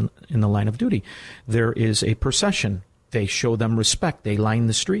slain in the line of duty. There is a procession. They show them respect. They line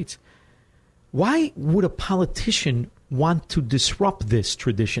the streets. Why would a politician want to disrupt this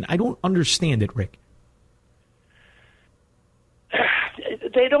tradition? I don't understand it, Rick.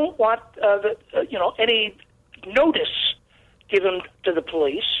 They don't want any notice given to the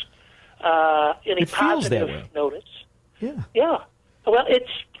police, any positive notice. Yeah. Yeah. Well, it's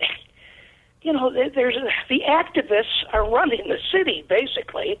there's the activists are running the city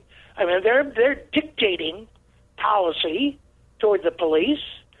basically. I mean, they're dictating policy toward the police,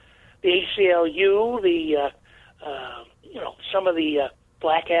 the ACLU, some of the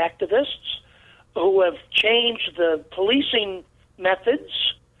black activists who have changed the policing methods.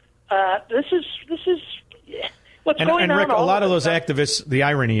 This is what's going on. And Rick, a lot of those activists, the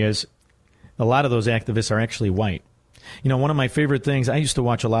irony is, a lot of those activists are actually white. One of my favorite things, I used to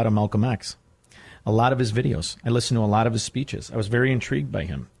watch a lot of Malcolm X, a lot of his videos. I listened to a lot of his speeches. I was very intrigued by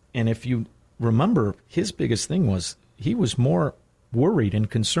him. And if you remember, his biggest thing was he was more worried and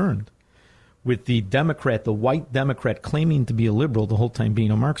concerned with the Democrat, the white Democrat, claiming to be a liberal the whole time being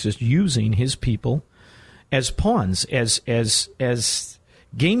a Marxist, using his people as pawns, as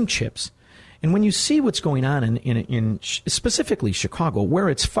game chips. And when you see what's going on in specifically Chicago, where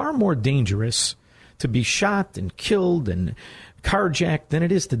it's far more dangerous to be shot and killed and carjacked than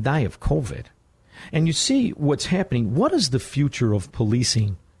it is to die of COVID, and you see what's happening, what is the future of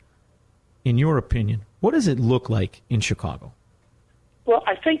policing, in your opinion? What does it look like in Chicago? Well,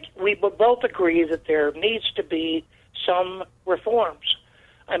 I think we would both agree that there needs to be some reforms.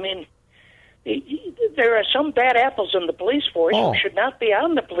 I mean, there are some bad apples in the police force who should not be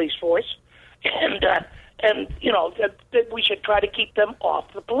on the police force, and that we should try to keep them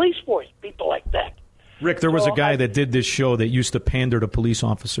off the police force, people like that. Rick, there was a guy that did this show that used to pander to police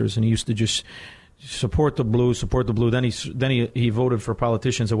officers, and he used to just support the blue. Then he voted for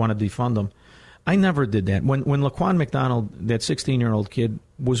politicians that wanted to defund them. I never did that. When Laquan McDonald, that 16-year-old kid,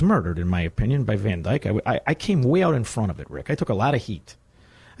 was murdered, in my opinion, by Van Dyke, I came way out in front of it, Rick. I took a lot of heat.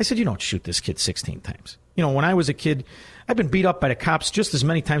 I said, you don't shoot this kid 16 times. You know, when I was a kid, I've been beat up by the cops just as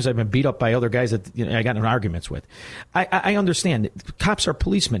many times I've been beat up by other guys that I got in arguments with. I understand that cops are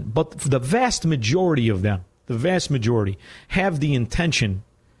policemen, but the vast majority of them, have the intention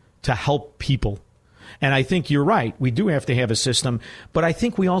to help people. And I think you're right. We do have to have a system, but I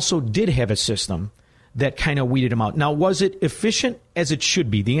think we also did have a system that kind of weeded them out. Now, was it efficient as it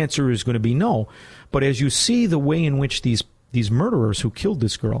should be? The answer is going to be no. But as you see the way in which these murderers who killed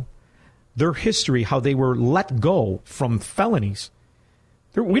this girl, their history, how they were let go from felonies.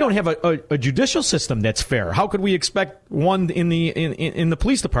 We don't have a judicial system that's fair. How could we expect one in the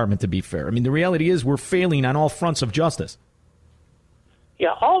police department to be fair? I mean, the reality is we're failing on all fronts of justice.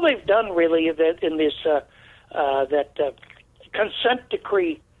 Yeah, all they've done really in this consent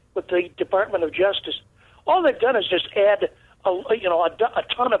decree with the Department of Justice, all they've done is just add a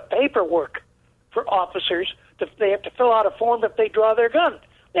ton of paperwork for officers. They have to fill out a form if they draw their gun.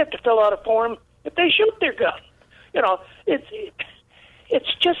 They have to fill out a form if they shoot their gun. You know,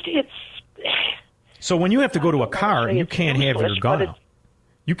 So when you have to go to a car, you can't have your gun out.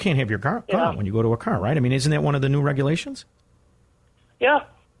 You can't have your gun out when you go to a car, right? I mean, isn't that one of the new regulations? Yeah,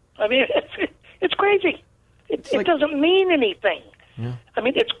 I mean, it's crazy. It doesn't mean anything. Yeah. I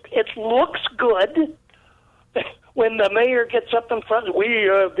mean, it looks good when the mayor gets up in front. We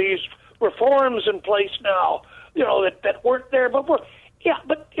have these reforms in place now, that weren't there before. Yeah,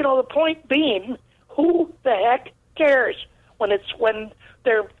 but the point being, who the heck cares when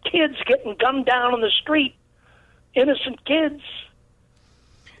their kids getting gunned down on the street, innocent kids?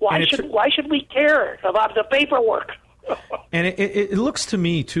 Why should we care about the paperwork? And it looks to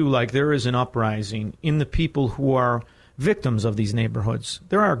me, too, like there is an uprising in the people who are victims of these neighborhoods.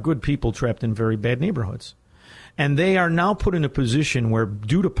 There are good people trapped in very bad neighborhoods. And they are now put in a position where,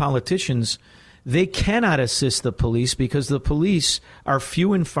 due to politicians, they cannot assist the police because the police are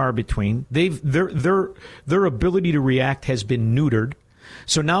few and far between. Their ability to react has been neutered.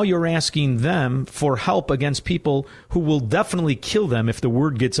 So now you're asking them for help against people who will definitely kill them if the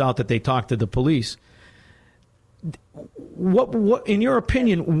word gets out that they talk to the police. What, in your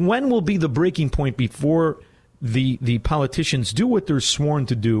opinion, when will be the breaking point before the politicians do what they're sworn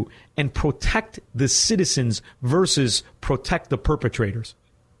to do and protect the citizens versus protect the perpetrators?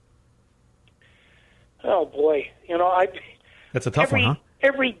 Oh boy, that's a tough one, huh?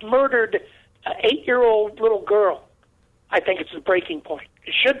 Every murdered 8-year-old little girl, I think it's the breaking point.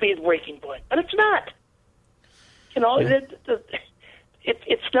 It should be the breaking point, but it's not. It's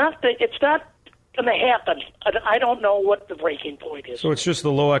not going to happen. I don't know what the breaking point is. So it's just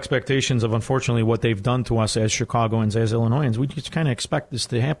the low expectations of, unfortunately, what they've done to us as Chicagoans, as Illinoisans. We just kind of expect this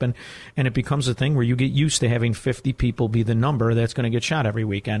to happen, and it becomes a thing where you get used to having 50 people be the number that's going to get shot every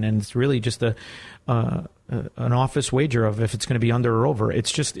weekend, and it's really just an office wager of if it's going to be under or over.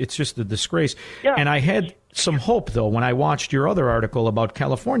 It's just a disgrace. Yeah. And I had some hope, though, when I watched your other article about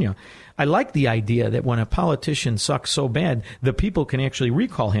California. I like the idea that when a politician sucks so bad, the people can actually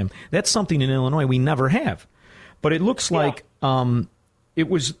recall him. That's something in Illinois we never have. But it looks like it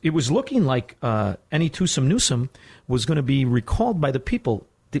was looking like Tussum Newsom was going to be recalled by the people.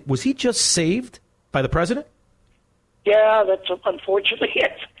 Was he just saved by the president? Yeah, that's unfortunately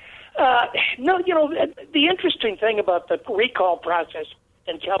it. No, the interesting thing about the recall process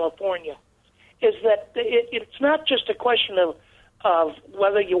in California is that it's not just a question of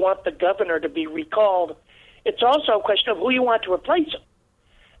whether you want the governor to be recalled. It's also a question of who you want to replace him.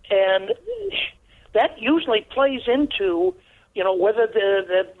 And that usually plays into, whether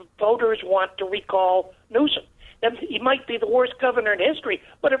the voters want to recall Newsom. And he might be the worst governor in history,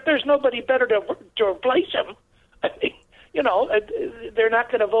 but if there's nobody better to replace him, they're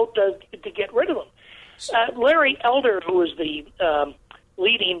not going to vote to get rid of him. Larry Elder, who is the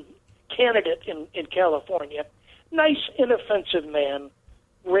leading candidate in California, nice, inoffensive man,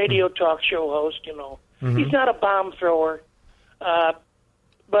 radio talk show host. He's not a bomb thrower.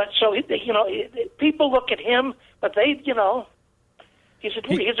 But so people look at him, but he's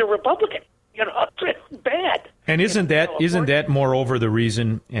a Republican. It's bad. And isn't that moreover the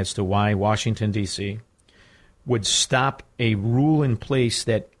reason as to why Washington D.C. would stop a rule in place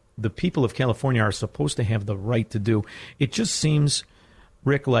that the people of California are supposed to have the right to do? It just seems,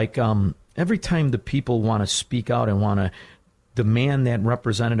 Rick, like every time the people want to speak out and want to demand that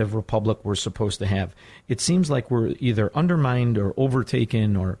representative republic we're supposed to have, it seems like we're either undermined or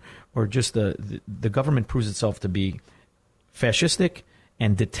overtaken, or just the government proves itself to be fascistic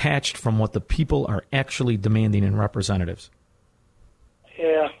and detached from what the people are actually demanding in representatives.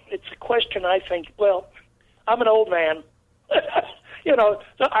 Yeah, it's a question, I think. Well, I'm an old man.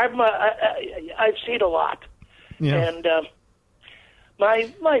 So I've seen a lot. Yeah. And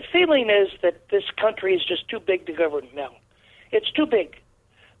my feeling is that this country is just too big to govern now. It's too big.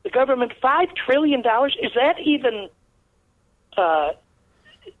 The government, $5 trillion, is that even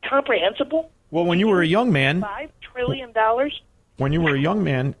comprehensible? Well, when you were a young man... $5 trillion? When you were a young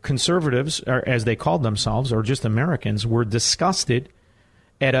man, conservatives, or as they called themselves, or just Americans, were disgusted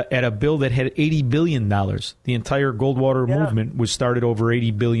at a bill that had $80 billion. The entire Goldwater movement was started over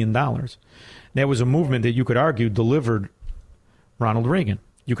 $80 billion. That was a movement that you could argue delivered Ronald Reagan.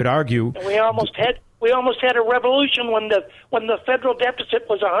 You could argue... And we almost had a revolution when the federal deficit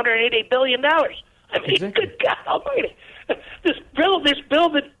was $180 billion. I mean, exactly. Good God Almighty! This bill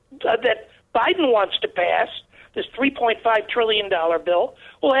that Biden wants to pass, this $3.5 trillion bill,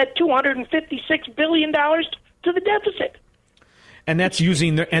 will add $256 billion to the deficit. And that's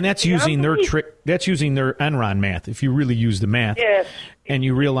using their trick. That's using their Enron math. If you really use the math, yes. And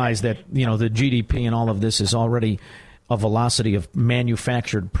you realize that the GDP and all of this is already a velocity of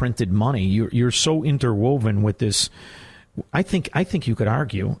manufactured printed money. You're so interwoven with this. I think you could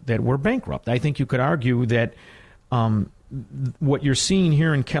argue that we're bankrupt. I think you could argue that what you're seeing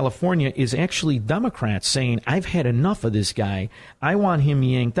here in California is actually Democrats saying, I've had enough of this guy. I want him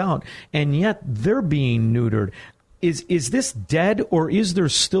yanked out. And yet they're being neutered. Is this dead, or is there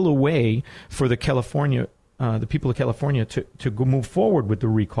still a way for the people of California to move forward with the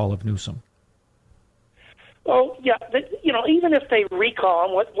recall of Newsom? Well, yeah, even if they recall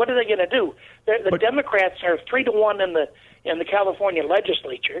him, what are they going to do? The Democrats are 3-1 in the California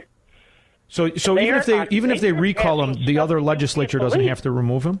legislature. So even if they recall him, the other legislature doesn't have to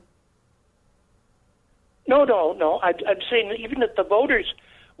remove him? No. I'm saying even if the voters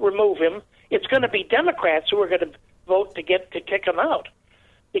remove him, it's going to be Democrats who are going to vote to kick him out,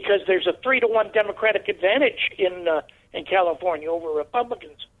 because there's a 3-1 Democratic advantage in California over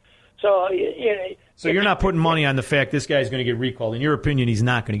Republicans. So you're not putting money on the fact this guy's going to get recalled. In your opinion, he's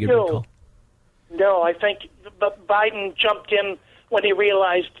not going to get recalled. No, I think Biden jumped in when he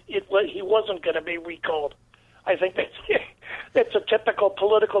realized he wasn't going to be recalled. I think that's a typical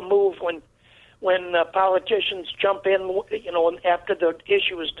political move when politicians jump in, after the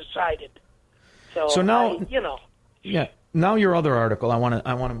issue is decided. So now, Yeah. Now your other article. I want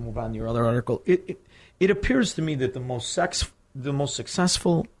to move on to your other article. It appears to me that the most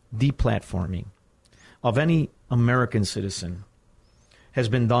successful deplatforming of any American citizen has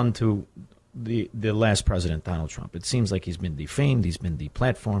been done to the last president, Donald Trump. It seems like he's been defamed, he's been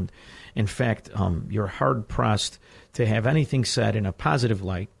deplatformed. In fact, you're hard-pressed to have anything said in a positive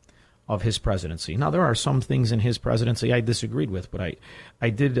light of his presidency. Now, there are some things in his presidency I disagreed with, but I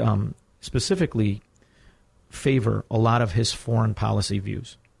did specifically favor a lot of his foreign policy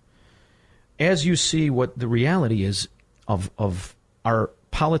views. As you see what the reality is of our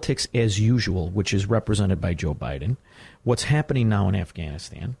politics as usual, which is represented by Joe Biden, what's happening now in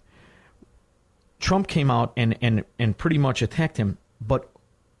Afghanistan, Trump came out and pretty much attacked him, but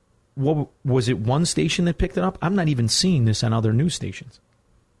what was it, one station that picked it up? I'm not even seeing this on other news stations.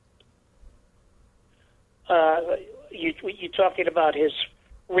 You talking about his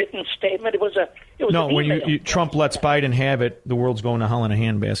written statement? It was no. When Trump lets Biden have it, the world's going to hell in a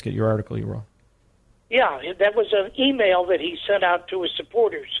handbasket. Your article you wrote. Yeah, that was an email that he sent out to his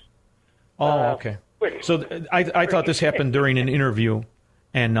supporters. Oh, okay. So I thought this happened during an interview,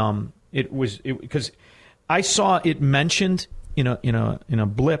 and it was because I saw it mentioned in a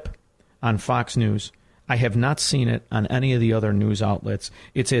blip on Fox News. I have not seen it on any of the other news outlets.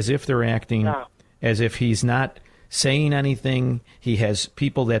 It's as if they're acting as if he's not saying anything. He has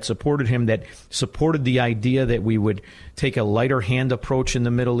people that supported him, that supported the idea that we would take a lighter hand approach in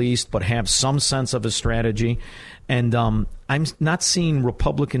the Middle East, but have some sense of a strategy. And I'm not seeing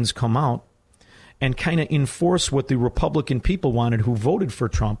Republicans come out and kind of enforce what the Republican people wanted who voted for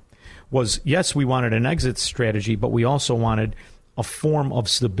Trump was, yes, we wanted an exit strategy, but we also wanted a form of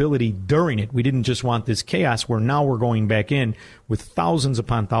stability during it. We didn't just want this chaos where now we're going back in with thousands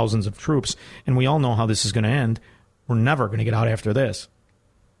upon thousands of troops, and we all know how this is going to end. We're never going to get out after this.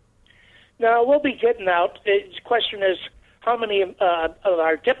 No, we'll be getting out. The question is how many of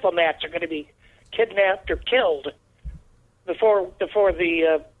our diplomats are going to be kidnapped or killed before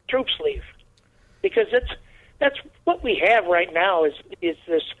the troops leave, because that's what we have right now is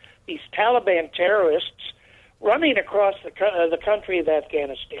these Taliban terrorists running across the country of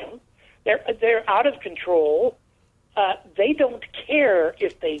Afghanistan. They're out of control. They don't care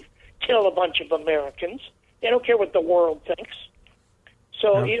if they kill a bunch of Americans. They don't care what the world thinks.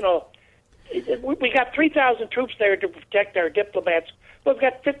 So, we got 3,000 troops there to protect our diplomats. We've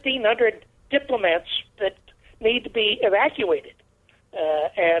got 1,500 diplomats that need to be evacuated.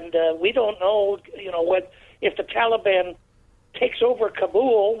 And we don't know, what if the Taliban takes over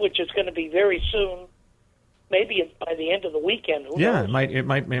Kabul, which is going to be very soon, maybe by the end of the weekend. Who knows? It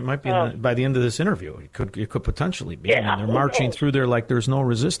might be by the end of this interview. It could potentially be. Yeah, I mean, they're marching through there like there's no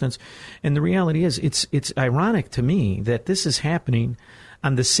resistance. And the reality is, it's ironic to me that this is happening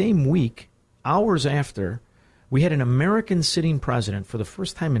on the same week, hours after we had an American sitting president for the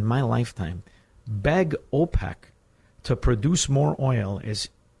first time in my lifetime beg OPEC to produce more oil, as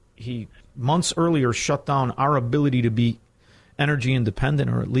he months earlier shut down our ability to be energy independent,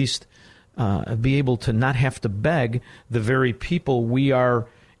 or at least be able to not have to beg the very people we are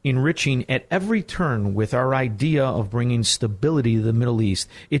enriching at every turn with our idea of bringing stability to the Middle East.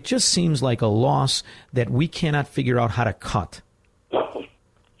 It just seems like a loss that we cannot figure out how to cut.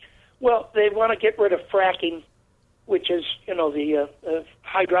 Well, they want to get rid of fracking, which is, the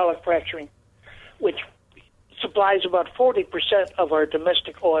hydraulic fracturing, which supplies about 40% of our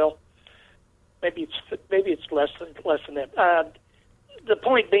domestic oil. Maybe it's less than that. The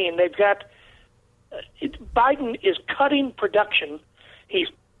point being, they've got Biden is cutting production. He's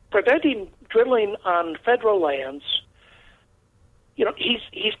preventing drilling on federal lands.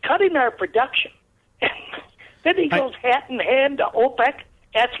 He's cutting our production. Then he goes hat in hand to OPEC,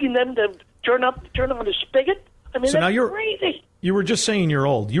 asking them to turn on the spigot. I mean, that's crazy. You were just saying you're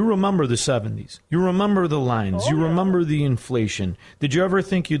old. You remember the 70s. You remember the lines. You remember the inflation. Did you ever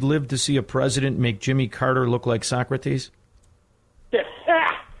think you'd live to see a president make Jimmy Carter look like Socrates?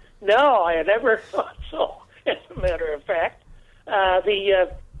 No, I had never thought so, as a matter of fact.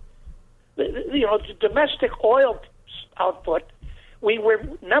 The domestic oil output, we were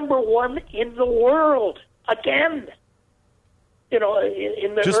number one in the world again. In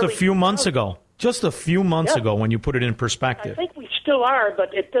the just a early few months ago. Just a few months ago, when you put it in perspective. I think we still are,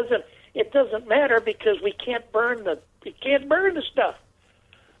 but it doesn't matter because we can't burn the stuff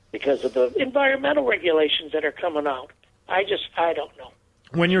because of the environmental regulations that are coming out. I don't know.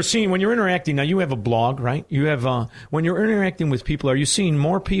 When you're interacting, now you have a blog, right? You have when you're interacting with people, are you seeing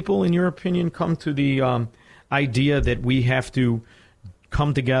more people, in your opinion, come to the idea that we have to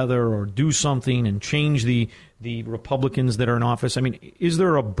come together or do something and change the Republicans that are in office? I mean, is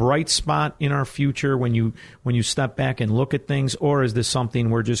there a bright spot in our future when you step back and look at things, or is this something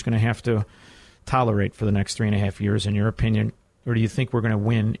we're just going to have to tolerate for the next 3.5 years, in your opinion? Or do you think we're going to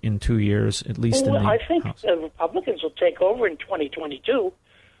win in 2 years, at least in the I think House? The Republicans will take over in 2022.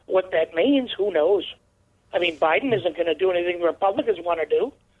 What that means, who knows? I mean, Biden isn't going to do anything the Republicans want to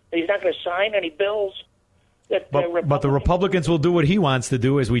do. He's not going to sign any bills. But the Republicans will do what he wants to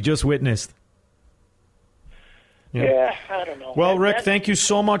do, as we just witnessed. Yeah, I don't know. Well, Rick, thank you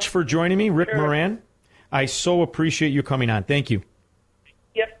so much for joining me. Rick Moran, I so appreciate you coming on. Thank you.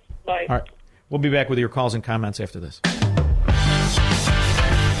 Yep, bye. All right. We'll be back with your calls and comments after this.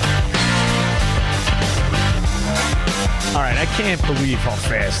 All right, I can't believe how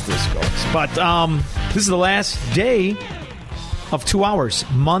fast this goes. But this is the last day of 2 hours.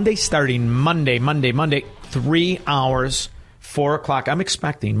 Monday, starting Monday, 3 hours, 4 o'clock. I'm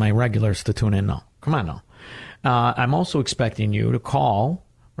expecting my regulars to tune in now. Come on now. I'm also expecting you to call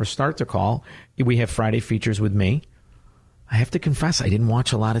or start to call. We have Friday features with me. I have to confess, I didn't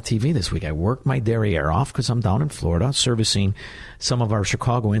watch a lot of TV this week. I worked my derriere off because I'm down in Florida servicing some of our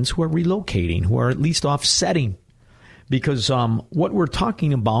Chicagoans who are relocating, who are at least offsetting. Because what we're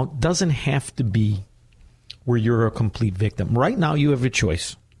talking about doesn't have to be where you're a complete victim. Right now, you have a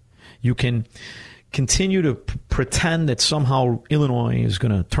choice. You can continue to pretend that somehow Illinois is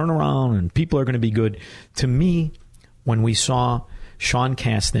going to turn around and people are going to be good. To me, when we saw Sean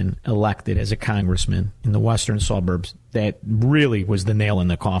Casten elected as a congressman in the western suburbs, that really was the nail in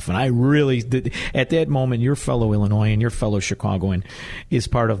the coffin. I really did. At that moment, your fellow Illinoisan, your fellow Chicagoan is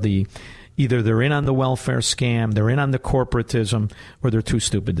part of the Either they're in on the welfare scam, they're in on the corporatism, or they're too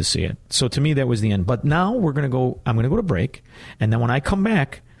stupid to see it. So to me, that was the end. But now I'm going to go to break. And then when I come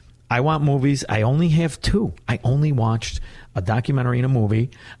back, I want movies. I only have 2. I only watched a documentary and a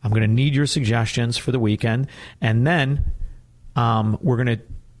movie. I'm going to need your suggestions for the weekend. And then we're going to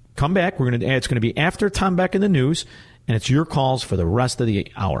come back. It's going to be after Tom Beck in the news. And it's your calls for the rest of the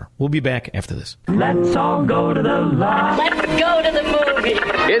hour. We'll be back after this. Let's all go to the lot. Let's go to the movie.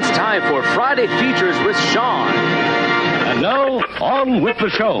 It's time for Friday Features with Sean. And now, on with the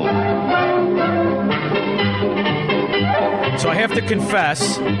show. So I have to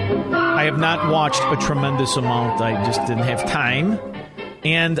confess, I have not watched a tremendous amount. I just didn't have time.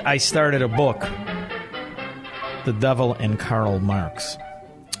 And I started a book, The Devil and Karl Marx.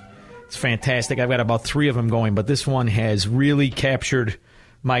 It's fantastic. I've got about 3 of them going, but this one has really captured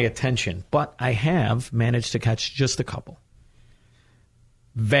my attention. But I have managed to catch just a couple.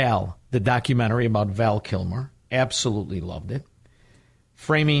 Val, the documentary about Val Kilmer. Absolutely loved it.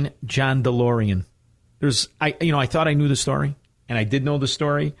 Framing John DeLorean. I thought I knew the story, and I did know the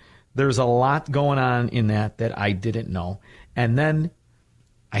story. There's a lot going on in that I didn't know. And then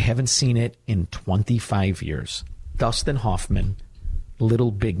I haven't seen it in 25 years. Dustin Hoffman,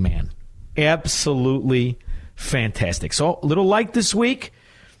 Little Big Man. Absolutely fantastic. So a little light this week,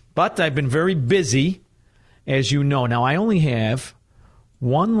 but I've been very busy, as you know. Now, I only have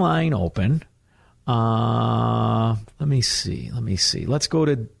one line open. Let me see. Let's go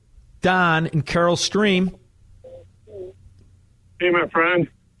to Don in Carroll Stream. Hey, my friend.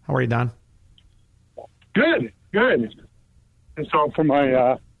 How are you, Don? Good. And so for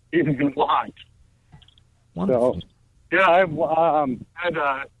my evening watch. Wonderful. So, yeah, I've had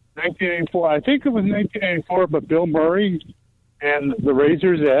 1984. I think it was 1984, but Bill Murray and The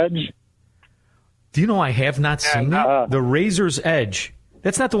Razor's Edge. Do you know I have not seen it? The Razor's Edge.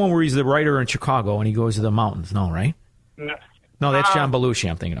 That's not the one where he's the writer in Chicago and he goes to the mountains, no, right? No, that's John Belushi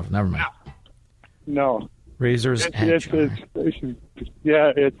I'm thinking of. Never mind. No. Razor's Edge.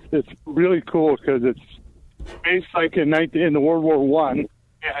 It's really cool because it's based like in the World War I, and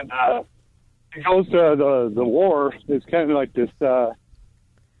he goes to the war. It's kind of like this, I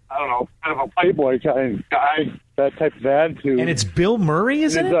don't know, kind of a playboy kind of guy, that type of attitude. And it's Bill Murray,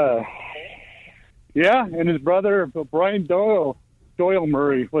 isn't it? Yeah, and his brother Brian Doyle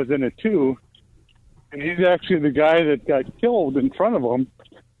Murray was in it too, and he's actually the guy that got killed in front of him.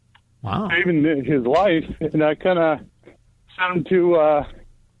 Wow. Saving his life, and I kind of sent him to,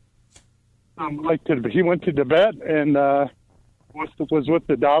 he went to Tibet and was with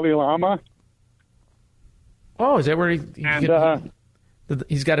the Dalai Lama. Oh, is that where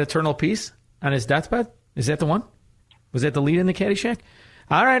he's got eternal peace on his deathbed? Is that the one? Was that the lead in the Caddyshack?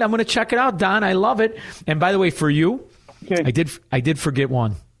 All right, I'm going to check it out, Don. I love it. And by the way, for you, okay. I did forget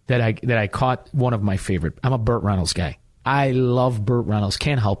one that I caught, one of my favorite. I'm a Burt Reynolds guy. I love Burt Reynolds.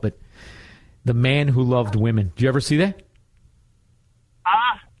 Can't help it. The Man Who Loved Women. Did you ever see that?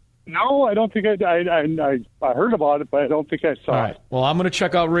 No, I don't think I heard about it, but I don't think I saw it. Well, I'm going to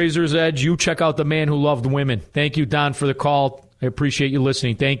check out Razor's Edge. You check out The Man Who Loved Women. Thank you, Don, for the call. I appreciate you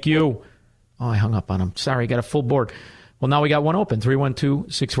listening. Thank you. Oh, I hung up on him. Sorry, I got a full board. Well, now we got one open,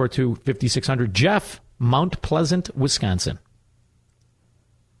 312-642-5600. Jeff, Mount Pleasant, Wisconsin.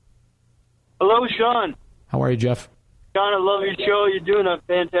 Hello, Sean. How are you, Jeff? Sean, I love your show. You're doing a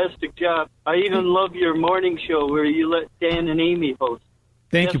fantastic job. I even love your morning show where you let Dan and Amy host.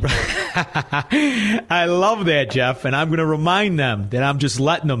 Thank you, brother. I love that, Jeff, and I'm going to remind them that I'm just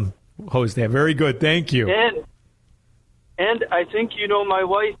letting them host that. Very good. Thank you. And I think you know my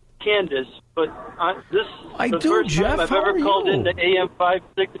wife, Candace, but this is the first Jeff. time I've ever called into AM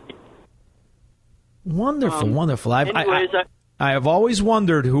 560. Wonderful, wonderful. I have always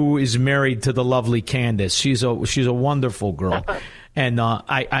wondered who is married to the lovely Candace. She's a wonderful girl, and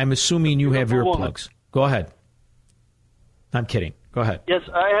I'm assuming you have earplugs. Go ahead. I'm kidding. Go ahead. Yes,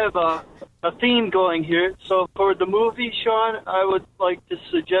 I have a theme going here. So for the movie, Sean, I would like to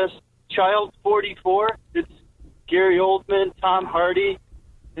suggest Child 44. It's Gary Oldman, Tom Hardy,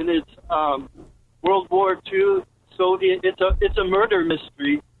 and it's World War II, Soviet. It's a murder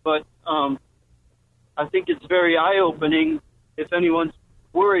mystery, but I think it's very eye-opening if anyone's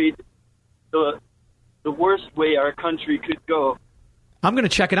worried the worst way our country could go. I'm going to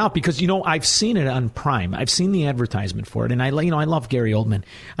check it out because, I've seen it on Prime. I've seen the advertisement for it, and I love Gary Oldman.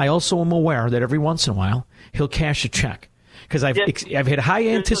 I also am aware that every once in a while he'll cash a check because I've had high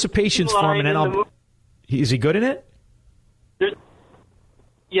anticipations for him. And is he good in it?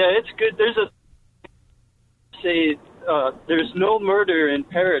 Yeah, it's good. There's no murder in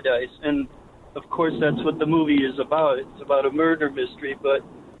paradise, and of course that's what the movie is about. It's about a murder mystery, but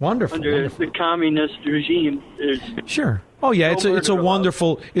Wonderful. Under the communist regime. Sure. Oh yeah, it's a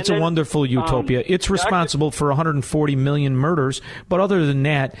wonderful utopia. It's responsible for 140 million murders, but other than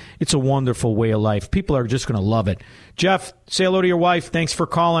that, it's a wonderful way of life. People are just going to love it. Jeff, say hello to your wife. Thanks for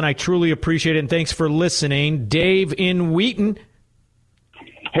calling. I truly appreciate it, and thanks for listening. Dave in Wheaton.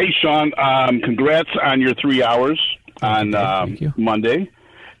 Hey, Sean. Congrats on your 3 hours on Monday.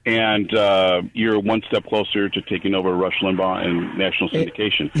 And you're one step closer to taking over Rush Limbaugh and national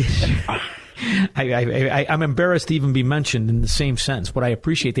syndication. I'm embarrassed to even be mentioned in the same sense, but I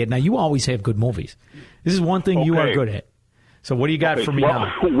appreciate that. Now, you always have good movies. This is one thing you are good at. So what do you got for me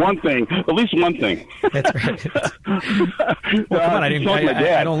now? One thing. At least one thing. That's right. Well, come on.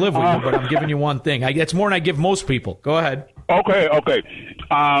 I don't live with you, but I'm giving you one thing. That's more than I give most people. Go ahead. Okay.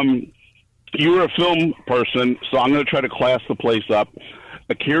 You're a film person, so I'm going to try to class the place up.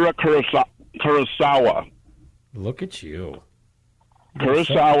 Akira Kurosawa. Look at you.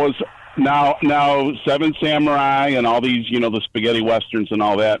 Kurosawa's now Seven Samurai and all these, the spaghetti westerns and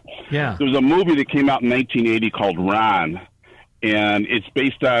all that. Yeah. There's a movie that came out in 1980 called Ron, and it's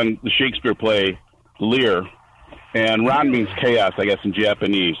based on the Shakespeare play Lear, and Ron means chaos, I guess, in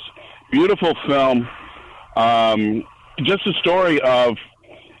Japanese. Beautiful film. Just a story of,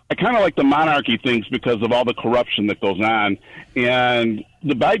 I kind of like the monarchy things because of all the corruption that goes on, and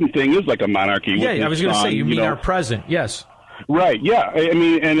the Biden thing is like a monarchy. Yeah, I was going to say, you mean our president, yes. Right, yeah. I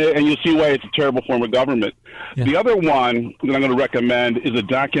mean, and you'll see why it's a terrible form of government. Yeah. The other one that I'm going to recommend is a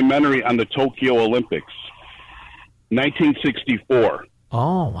documentary on the Tokyo Olympics, 1964.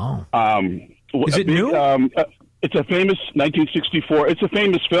 Oh, wow. Is it new? It's a famous 1964. It's a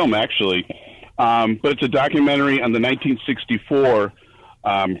famous film, actually, but it's a documentary on the 1964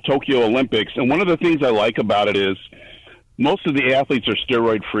 Tokyo Olympics. And one of the things I like about it is most of the athletes are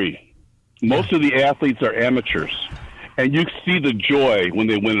steroid-free. Most of the athletes are amateurs. And you see the joy when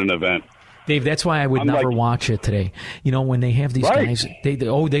they win an event. Dave, that's why I would never watch it today. When they have these guys,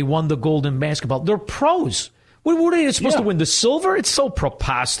 they won the gold in basketball. They're pros. What are they supposed to win? The silver? It's so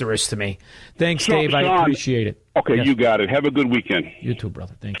preposterous to me. Thanks, Dave. Sean, I appreciate it. Okay, yes. You got it. Have a good weekend. You too,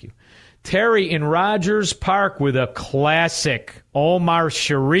 brother. Thank you. Terry in Rogers Park with a classic, Omar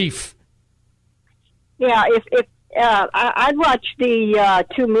Sharif. Yeah, I'd watch the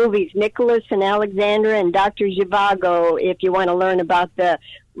two movies, Nicholas and Alexandra and Dr. Zhivago, if you want to learn about the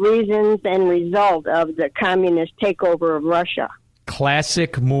reasons and result of the communist takeover of Russia.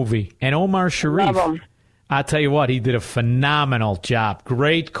 Classic movie. And Omar Sharif, love him. I'll tell you what, he did a phenomenal job.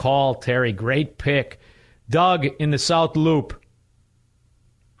 Great call, Terry. Great pick. Doug in the South Loop.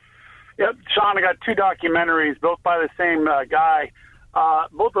 Yep, Sean, I got two documentaries, both by the same guy.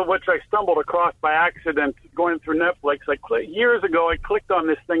 Both of which I stumbled across by accident going through Netflix. Years ago, I clicked on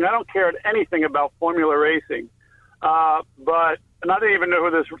this thing. I don't care anything about Formula Racing, and I didn't even know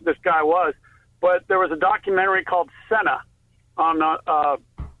who this guy was. But there was a documentary called Senna on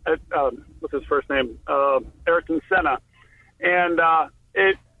what's his first name? Ayrton Senna, and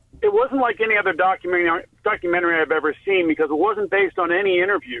it wasn't like any other documentary I've ever seen because it wasn't based on any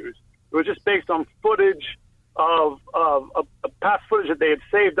interviews. It was just based on footage of past footage that they had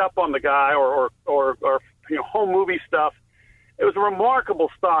saved up on the guy or home movie stuff. It was a remarkable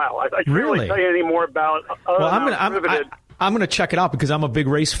style. I can't really tell you any more about it. Well, I'm going to check it out because I'm a big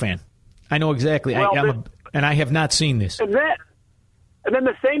race fan. I know exactly. And I have not seen this. And then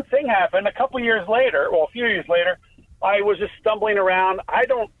the same thing happened a few years later. I was just stumbling around. I've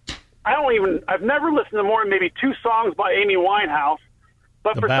never listened to more than maybe two songs by Amy Winehouse.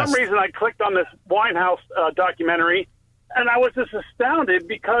 But for some reason, I clicked on this Winehouse documentary, and I was just astounded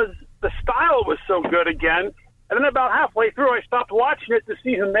because the style was so good again. And then about halfway through, I stopped watching it to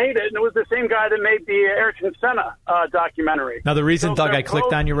see who made it, and it was the same guy that made the Ayrton Senna documentary. Now, the reason, Doug, I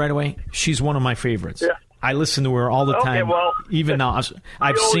clicked on you right away, she's one of my favorites. Yeah. I listen to her all the time. Well, even now,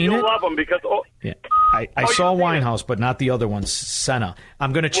 I've seen it. You'll love them because I saw Winehouse, but not the other one, Senna.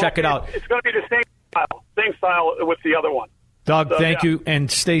 I'm going to check it out. It's going to be the same style with the other one. Doug, thank you,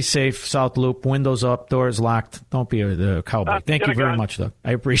 and stay safe, South Loop. Windows up, doors locked. Don't be the cowboy. Thank you very much, Doug.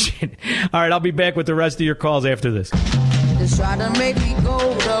 I appreciate it. All right, I'll be back with the rest of your calls after this. Try to make me go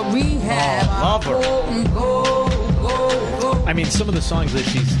to rehab. Love her. Go. I mean, some of the songs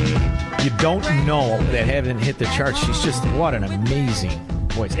that you don't know that haven't hit the charts. She's just, what an amazing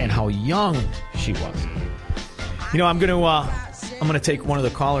voice, and how young she was. I'm going to take one of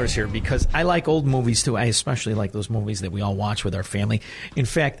the callers here because I like old movies too. I especially like those movies that we all watch with our family. In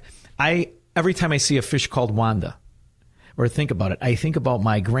fact, every time I see A Fish Called Wanda or think about it, I think about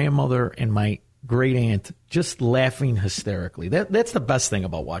my grandmother and my great aunt just laughing hysterically. That's the best thing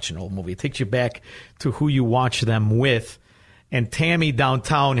about watching an old movie. It takes you back to who you watch them with. And Tammy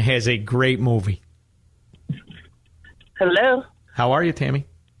downtown has a great movie. Hello. How are you, Tammy?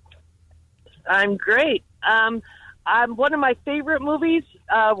 I'm great. One of my favorite movies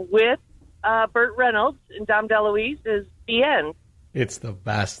with Burt Reynolds and Dom DeLuise is The End. It's the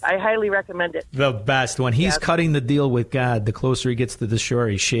best. I highly recommend it. The best. When he's cutting the deal with God, the closer he gets to the shore,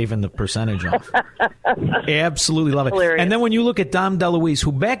 he's shaving the percentage off. Absolutely love it. Hilarious. And then when you look at Dom DeLuise,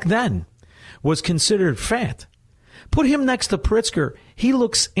 who back then was considered fat, put him next to Pritzker, he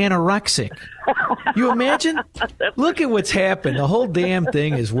looks anorexic. You imagine? Look at what's happened. The whole damn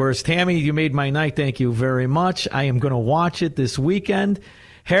thing is worse. Tammy, you made my night. Thank you very much. I am going to watch it this weekend.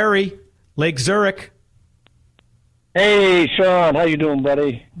 Harry, Lake Zurich. Hey, Sean. How you doing,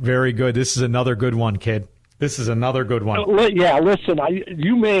 buddy? Very good. This is another good one, kid. This is another good one. Yeah, listen,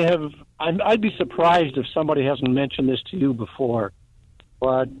 you may have... I'd be surprised if somebody hasn't mentioned this to you before.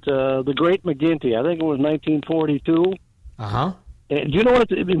 But The Great McGinty, I think it was 1942. Uh-huh. Do you know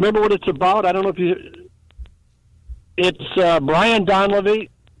remember what it's about? I don't know if you... It's Brian Donlevy,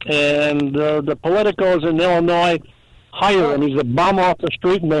 and the politicos in Illinois hire him. He's a bum off the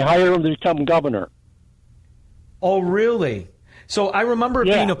street, and they hire him to become governor. Oh, really? So I remember it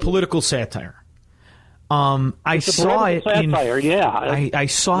being a political satire. I saw it satire, I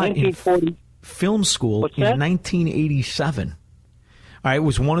saw it in film school in 1987. It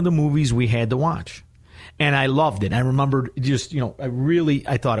was one of the movies we had to watch, and I loved it. I remembered just,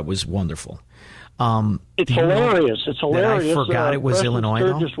 I thought it was wonderful. It's hilarious. It's hilarious. I forgot it was Preston Illinois.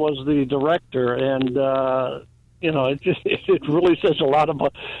 Sturgis was the director, and it really says a lot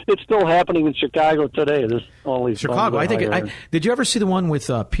about. It's still happening in Chicago today. There's only Chicago. I think. Did you ever see the one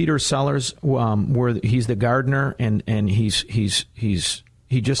with Peter Sellers, where he's the gardener and he just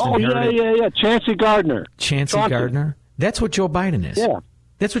inherited? Yeah. Chancey Gardner. Chancey Gardner. That's what Joe Biden is. Yeah.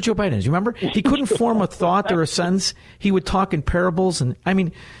 That's what Joe Biden is. You remember? He couldn't form a thought or a sentence. He would talk in parables, and I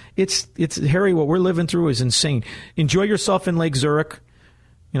mean, it's Harry. What we're living through is insane. Enjoy yourself in Lake Zurich.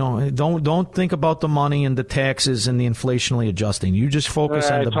 Don't think about the money and the taxes and the inflationally adjusting. You just focus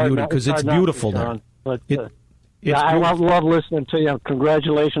on the beauty, because it's beautiful there. But, I love listening to you.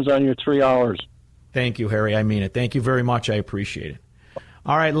 Congratulations on your 3 hours. Thank you, Harry. I mean it. Thank you very much. I appreciate it.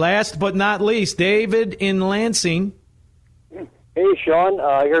 All right, last but not least, David in Lansing. Hey, Sean.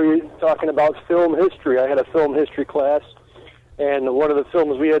 I hear you talking about film history. I had a film history class, and one of the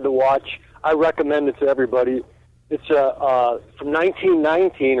films we had to watch, I recommend it to everybody. It's from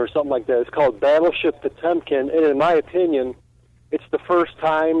 1919 or something like that. It's called Battleship Potemkin, and in my opinion, it's the first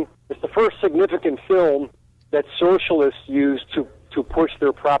significant film that socialists used to push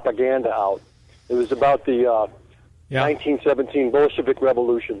their propaganda out. It was about the 1917 Bolshevik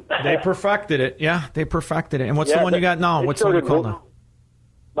Revolution. They perfected it. Yeah, they perfected it. And what's the one you got now? What's the one you called now?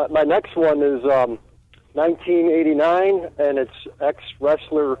 My next one is 1989, and it's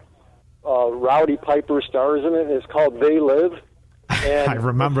ex-wrestler Rowdy Piper stars in it. It's called They Live. And I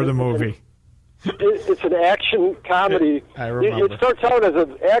remember the movie. It's an action comedy. I remember. It starts out as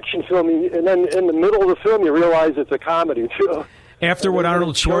an action film, and then in the middle of the film, you realize it's a comedy, too. After what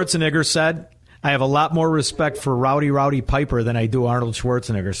Arnold Schwarzenegger said, I have a lot more respect for Rowdy Piper than I do Arnold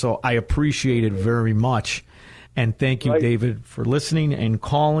Schwarzenegger, so I appreciate it very much. And thank you, David, for listening and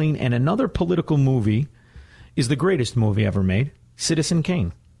calling. And another political movie is the greatest movie ever made, Citizen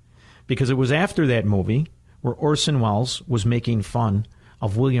Kane. Because it was after that movie where Orson Welles was making fun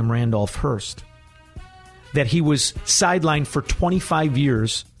of William Randolph Hearst, that he was sidelined for 25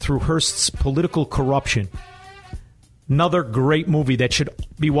 years through Hearst's political corruption. Another great movie that should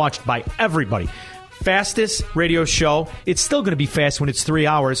be watched by everybody. Fastest radio show. It's still going to be fast when it's 3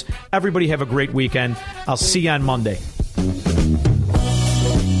 hours. Everybody have a great weekend. I'll see you on Monday.